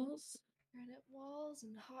walls. Granite walls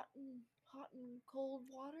and hot and cold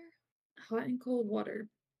water. Hot and cold water.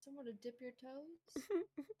 Somewhere to dip your toes.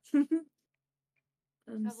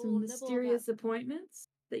 Some mysterious appointments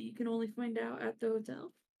that you can only find out at the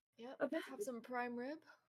hotel. Yep. Have some prime rib.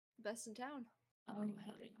 Best in town. Oh,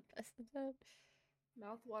 hell yeah. Best in town.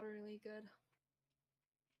 Mouth-wateringly good.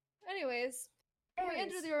 Anyways, we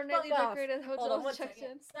entered the ornately decorated hotel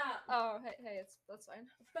section. Stop. Oh, hey, that's fine.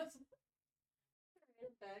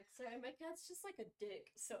 Back. Sorry, my cat's just like a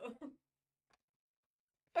dick, so.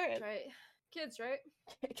 Alright. That's right. Kids, right?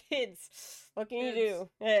 Kids. What can you Kids. do?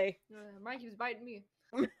 Hey. Mine keeps biting me.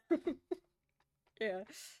 Yeah.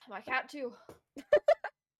 My cat too.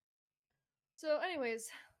 So, anyways,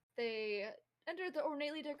 they entered the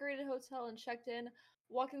ornately decorated hotel and checked in.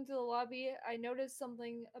 Walking through the lobby, I noticed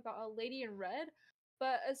something about a lady in red,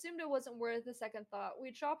 but assumed it wasn't worth a second thought.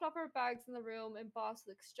 We dropped off our bags in the room and bossed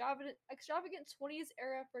with extravagant 20s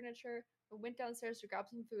era furniture and went downstairs to grab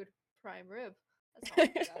some food. Prime rib. That sounds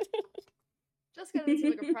like that. Jessica doesn't seem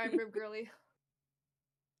like a prime rib girly.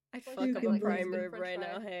 I'd Well, fuck she's up probably a like prime big rib French right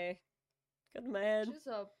now, fry. hey. Good man. She's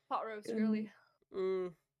a pot roast Good. girly.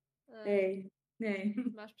 Hey.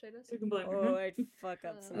 Mashed potatoes. You can blame her, Oh, huh? I'd fuck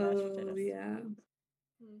up some mashed potatoes. Oh, yeah.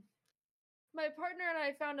 My partner and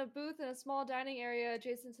I found a booth in a small dining area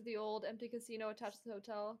adjacent to the old empty casino attached to the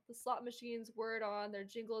hotel. The slot machines whirred on, their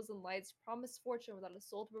jingles and lights promised fortune without a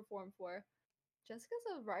soul to perform for. Jessica's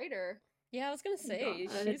a writer. Yeah, I was gonna say,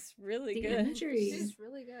 God. she's really The good. imagery. She's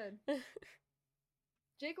really good.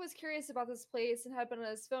 Jake was curious about this place and had been on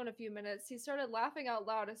his phone a few minutes. He started laughing out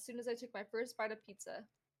loud as soon as I took my first bite of pizza.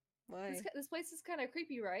 Why? This place is kind of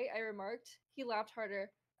creepy, right? I remarked. He laughed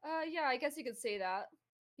harder. Yeah, I guess you could say that.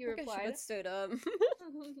 He I guess she replied. got stood up.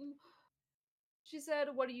 She said,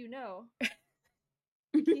 "What do you know?"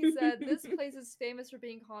 He said, "This place is famous for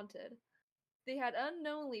being haunted." They had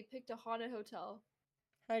unknowingly picked a haunted hotel.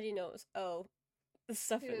 How do you know it was? Oh, the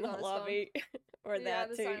stuff He in was the on his lobby. Or Yeah, that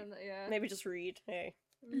the too. sign. Yeah, Maybe just read. Hey.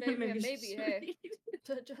 maybe, Maybe maybe. just Hey,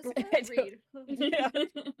 just I don't- read. Yeah.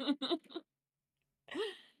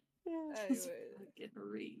 Just Anyways, fucking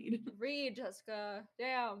read. read, Jessica.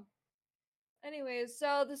 Damn. Anyways,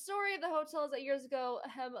 so the story of the hotel is that years ago,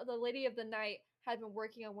 the lady of the night had been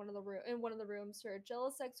working on one of the rooms. Her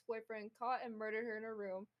jealous ex-boyfriend caught and murdered her in her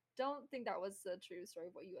room. Don't think that was the true story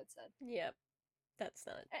of what you had said. Yep. That's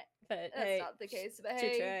not. Eh, But That's hey, not the case. But she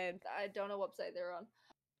hey, tried. I don't know what website they're on.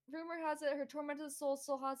 Rumor has it her tormented soul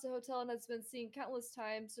still haunts the hotel and has been seen countless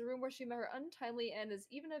times. The room where she met her untimely end is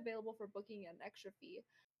even available for booking at an extra fee.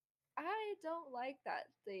 I don't like that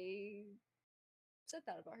they said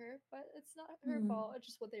that about her, but it's not her fault. It's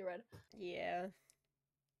just what they read. Yeah.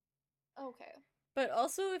 Okay. But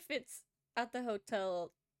also, if it's at the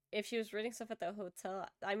hotel, if she was reading stuff at the hotel,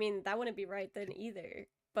 I mean, that wouldn't be right then either.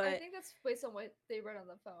 But I think that's based on what they read on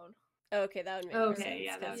the phone. okay, that would make more sense. Okay,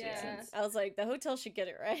 yeah, that would make 'cause, sense. I was like, the hotel should get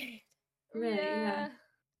it right. Right, yeah.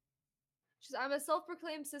 She's, I'm a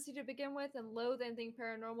self-proclaimed sissy to begin with and loathe anything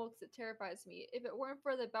paranormal because it terrifies me. If it weren't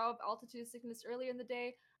for the bout of altitude sickness earlier in the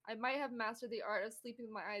day, I might have mastered the art of sleeping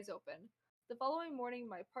with my eyes open. The following morning,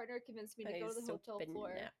 my partner convinced me to go to the hotel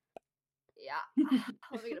floor. Yeah,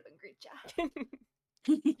 let me get up and greet ya.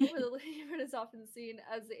 Where the lady is often seen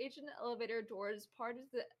as the ancient elevator doors parted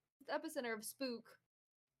to the epicenter of spook.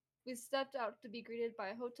 We stepped out to be greeted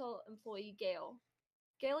by hotel employee Gail.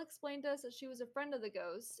 Gail explained to us that she was a friend of the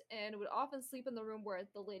ghost and would often sleep in the room where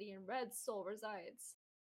the lady in red's soul resides.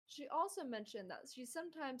 She also mentioned that she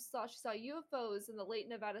sometimes thought she saw UFOs in the late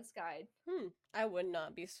Nevada sky. I would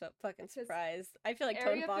not be so fucking surprised. I feel like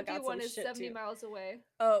Area Toneball got some 51 is shit 70 too. miles away.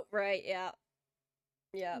 Oh, right, yeah.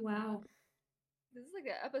 Yeah. Wow. This is like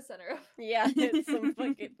the epicenter of. Yeah, it's some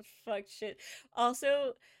fucking fuck shit.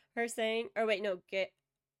 Also, her saying, or wait, no,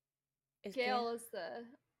 Gail is the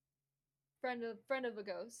friend of a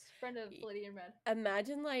ghost, friend of Lady in Red.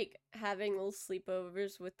 Imagine like having little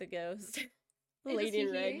sleepovers with the ghost. Hey, Lady in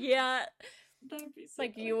just Red. hee-hee. Yeah. That would be so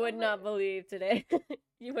Like funny. you would not believe today.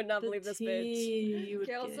 You would not The believe this bitch. tea you would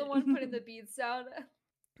Gail's the get. one putting the beads down.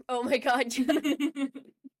 Oh my god. The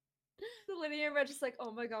Lady in Red just like,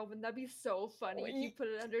 oh my god, wouldn't that be so funny if you put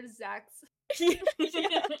it under Zach's? Yeah.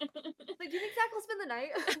 Like, do you think Zach will spend the night?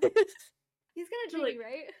 He's gonna Like, dream,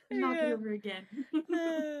 right? Knock it Yeah. over again.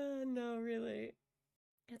 No, really.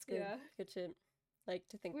 That's good. Yeah. Good shit. Like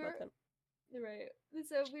to think about them. Right.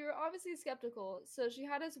 So we were obviously skeptical, so she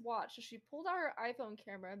had us watch. So she pulled out her iPhone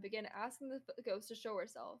camera and began asking the ghost to show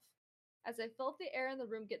herself. As I felt the air in the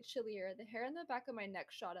room get chillier, the hair in the back of my neck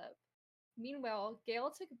shot up. Meanwhile,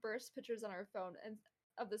 Gail took burst pictures on her phone and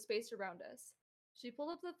of the space around us. She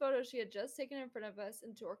pulled up the photo she had just taken in front of us,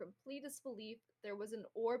 and to our complete disbelief, there was an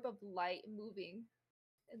orb of light moving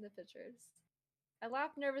in the pictures. I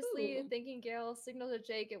laughed nervously, thinking Gail signaled to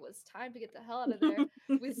Jake it was time to get the hell out of there.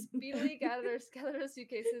 We speedily gathered our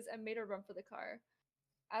suitcases and made a run for the car.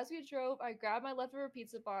 As we drove, I grabbed my leftover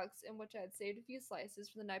pizza box in which I had saved a few slices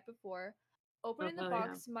from the night before. Opening the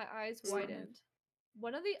box, my eyes widened.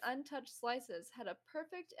 One of the untouched slices had a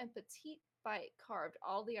perfect and petite bite carved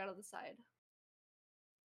all the way out of the side.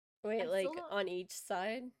 Wait, I like still don't- on each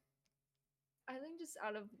side? I think just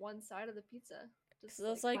out of one side of the pizza. Just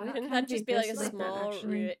So it's like like, I couldn't kind that of just be like a exist like that, small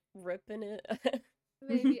actually. rip in it?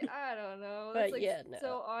 maybe I don't know. That's But like yeah, no,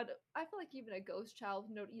 so odd. I feel like even a ghost child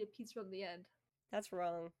would eat a piece from the end. that's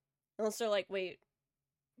wrong. Unless they're like, wait,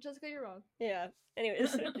 Jessica, you're wrong. yeah.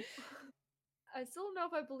 Anyways, I still don't know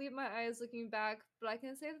if I believe my eyes looking back, but I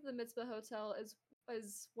can say that the Mizpah Hotel is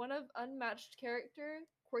one of unmatched character,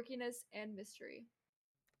 quirkiness, and mystery.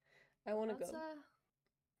 I want to That's go.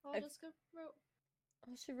 all I Jessica wrote.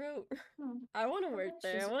 Oh, she wrote. Oh, I want to well, work that's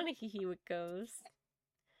there. I just want to hee hee with ghosts.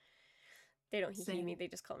 They don't hee hee me. same. They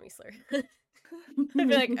just call me slur. I'd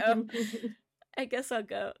be like, oh, I guess I'll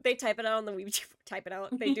go. They type it out on the Ouija. Type it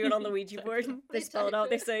out. They do it on the Ouija Type board. it out. They They spell it type out.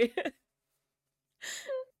 They it. say.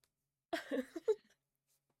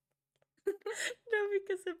 No,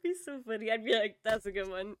 because it'd be so funny. I'd be like, "That's a good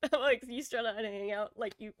one." I'm like, you still know how to hang out,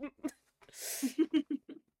 like you.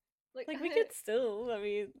 Like we could still. I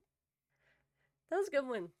mean, that was a good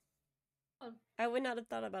one. Fun. I would not have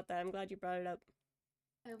thought about that. I'm glad you brought it up.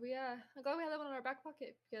 I'm glad we had that one in our back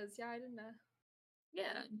pocket because I didn't. Yeah.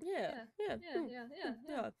 Yeah. Yeah.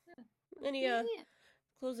 Yeah. Any Yeah.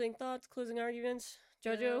 closing thoughts? Closing arguments?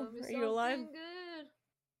 Jojo, Tell me are you alive? something good.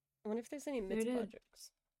 I wonder if there's any There Mitzvah it is.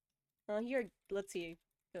 jokes. Here, let's see.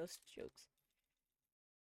 Ghost jokes.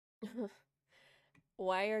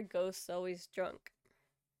 Why are ghosts always drunk?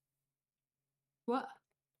 What?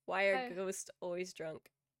 Why are I- ghosts always drunk?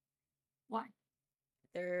 Why?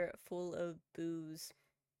 They're full of booze.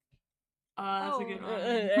 That's a Oh, good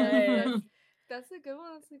Hey. one. That's a good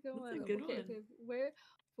one. That's a good That's one. a good Okay, one. okay.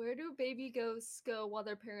 Where do baby ghosts go while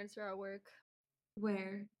their parents are at work?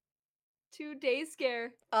 Where? To day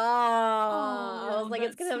scare. I was Oh, like,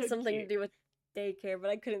 it's that's gonna have so something to cute. do with daycare, but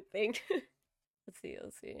I couldn't think. Let's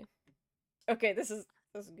see. Okay, this is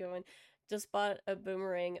a good one. Just bought a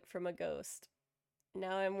boomerang from a ghost.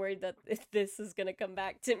 Now I'm worried that this is gonna come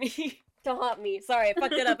back to me to haunt me. Sorry, I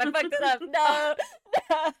fucked it up. No,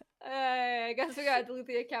 no. I guess we gotta delete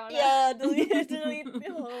the account now. Yeah, delete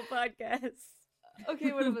the whole podcast.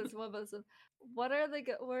 Okay, what about this? What are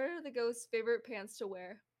the ghosts' favorite pants to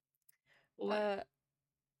wear? What?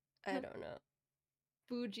 I don't know.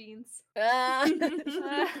 Boo jeans. Ah.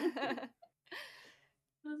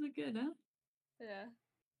 Those are good, huh? Yeah.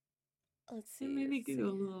 Let's see. Maybe let's see.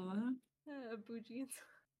 Google a little, Boo jeans.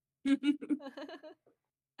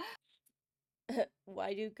 huh?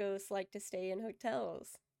 Why do ghosts like to stay in hotels?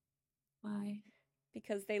 Why?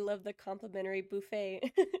 Because they love the complimentary buffet.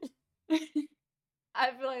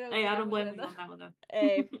 I feel like Hey, I don't blame you on that one though.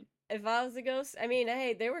 Hey, if I was a ghost, I mean,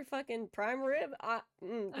 hey, they were fucking prime rib.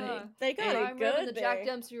 They got Hey. it I'm good in the there. Jack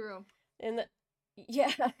Dempsey room. In the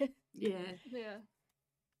yeah, Yeah. Yeah.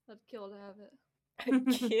 I'd kill to have it. I'd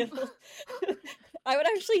kill. I would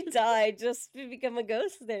actually die just to become a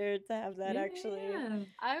ghost there to have that. Actually, Yeah.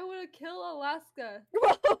 I would kill Alaska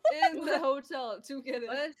Whoa. in the hotel to get it.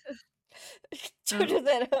 What? Jojo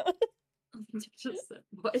said, Just said,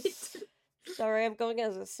 what? sorry, I'm going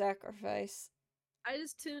as a sacrifice. I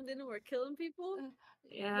just tuned in and we're killing people.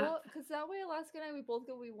 Yeah. Well, because that way Alaska and I, we both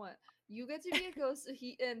get what we want. You get to be a ghost and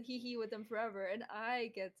hee with them forever, and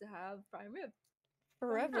I get to have prime rib.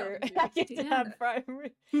 Forever, Dude. I get to Yeah. have prime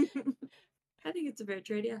rib. I think it's a fair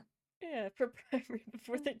trade, yeah. Yeah, for prime rib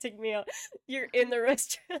before they take me out. You're in the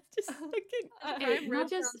restaurant, just fucking. Hey, Prime rib not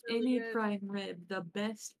just sounds really any good. prime rib, the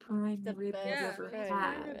best prime The rib best you've Yeah, ever prime Prime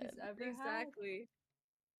had. rib rib. is ever had. Exactly.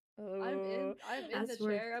 Oh, I'm in That's the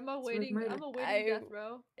worth- chair. I'm that's worth awaiting. murder. I'm awaiting I- death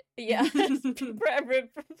row. yeah, prime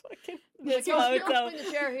rib from fucking Like, Mizpah oh, Hotel. in the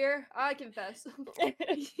chair here. I confess. Can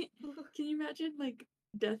you imagine, like,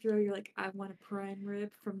 death row, you're like, I want a prime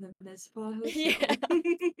rib from the Mizpah Hotel. Yeah.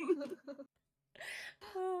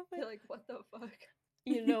 Oh my- You're like, what the fuck?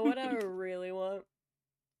 You know what I really want?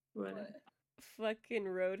 What? Fucking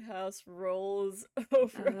Roadhouse rolls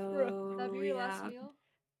over. That'd be Oh, your last yeah. meal.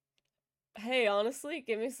 Hey, honestly,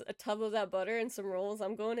 give me a tub of that butter and some rolls.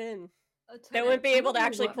 I'm going in. A They ton wouldn't of- be I able don't to know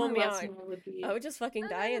actually what pull my me last out. meal would be. I would just fucking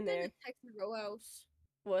die in there. Texas Row House.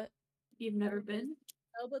 What? You've never been?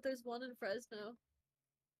 Oh, but there's one in Fresno.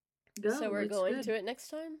 Go. So we're it's going good. to it next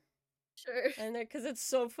time? Sure. And there, because it's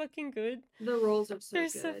so fucking good. The rolls are so They're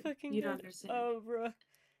good. so fucking you good. don't understand. Oh, bruh.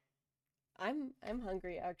 I'm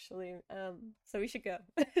hungry actually. So we should go.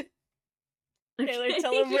 Taylor,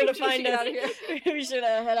 tell them where to find get us. out of here. We should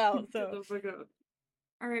head out. Get So the fuck out.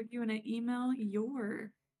 Alright, if you want to email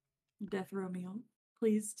your death row meal,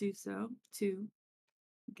 please do so to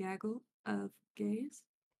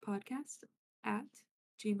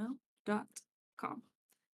gaggleofgayspodcast@gmail.com.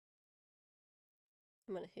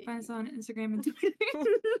 I'm gonna hate Find us you. on Instagram and Twitter.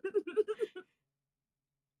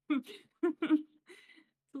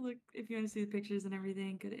 So look, if you want to see the pictures and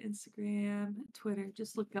everything, go to Instagram, Twitter.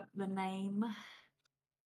 Just look up the name,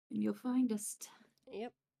 and you'll find us.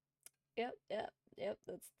 Yep. That's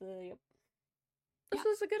the yep. This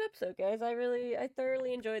was a good episode, guys. I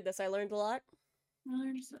thoroughly enjoyed this. I learned a lot. I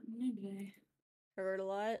learned something new today. Heard a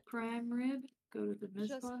lot. Prime rib. Go to the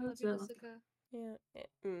Mizpah Hotel. Jessica. Yeah.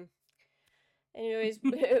 Anyways,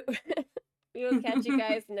 we will catch you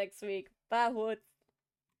guys next week. Bye, Woods.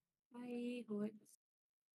 Bye, Woods.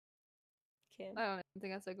 Kim. I don't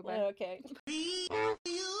think I said goodbye. Okay.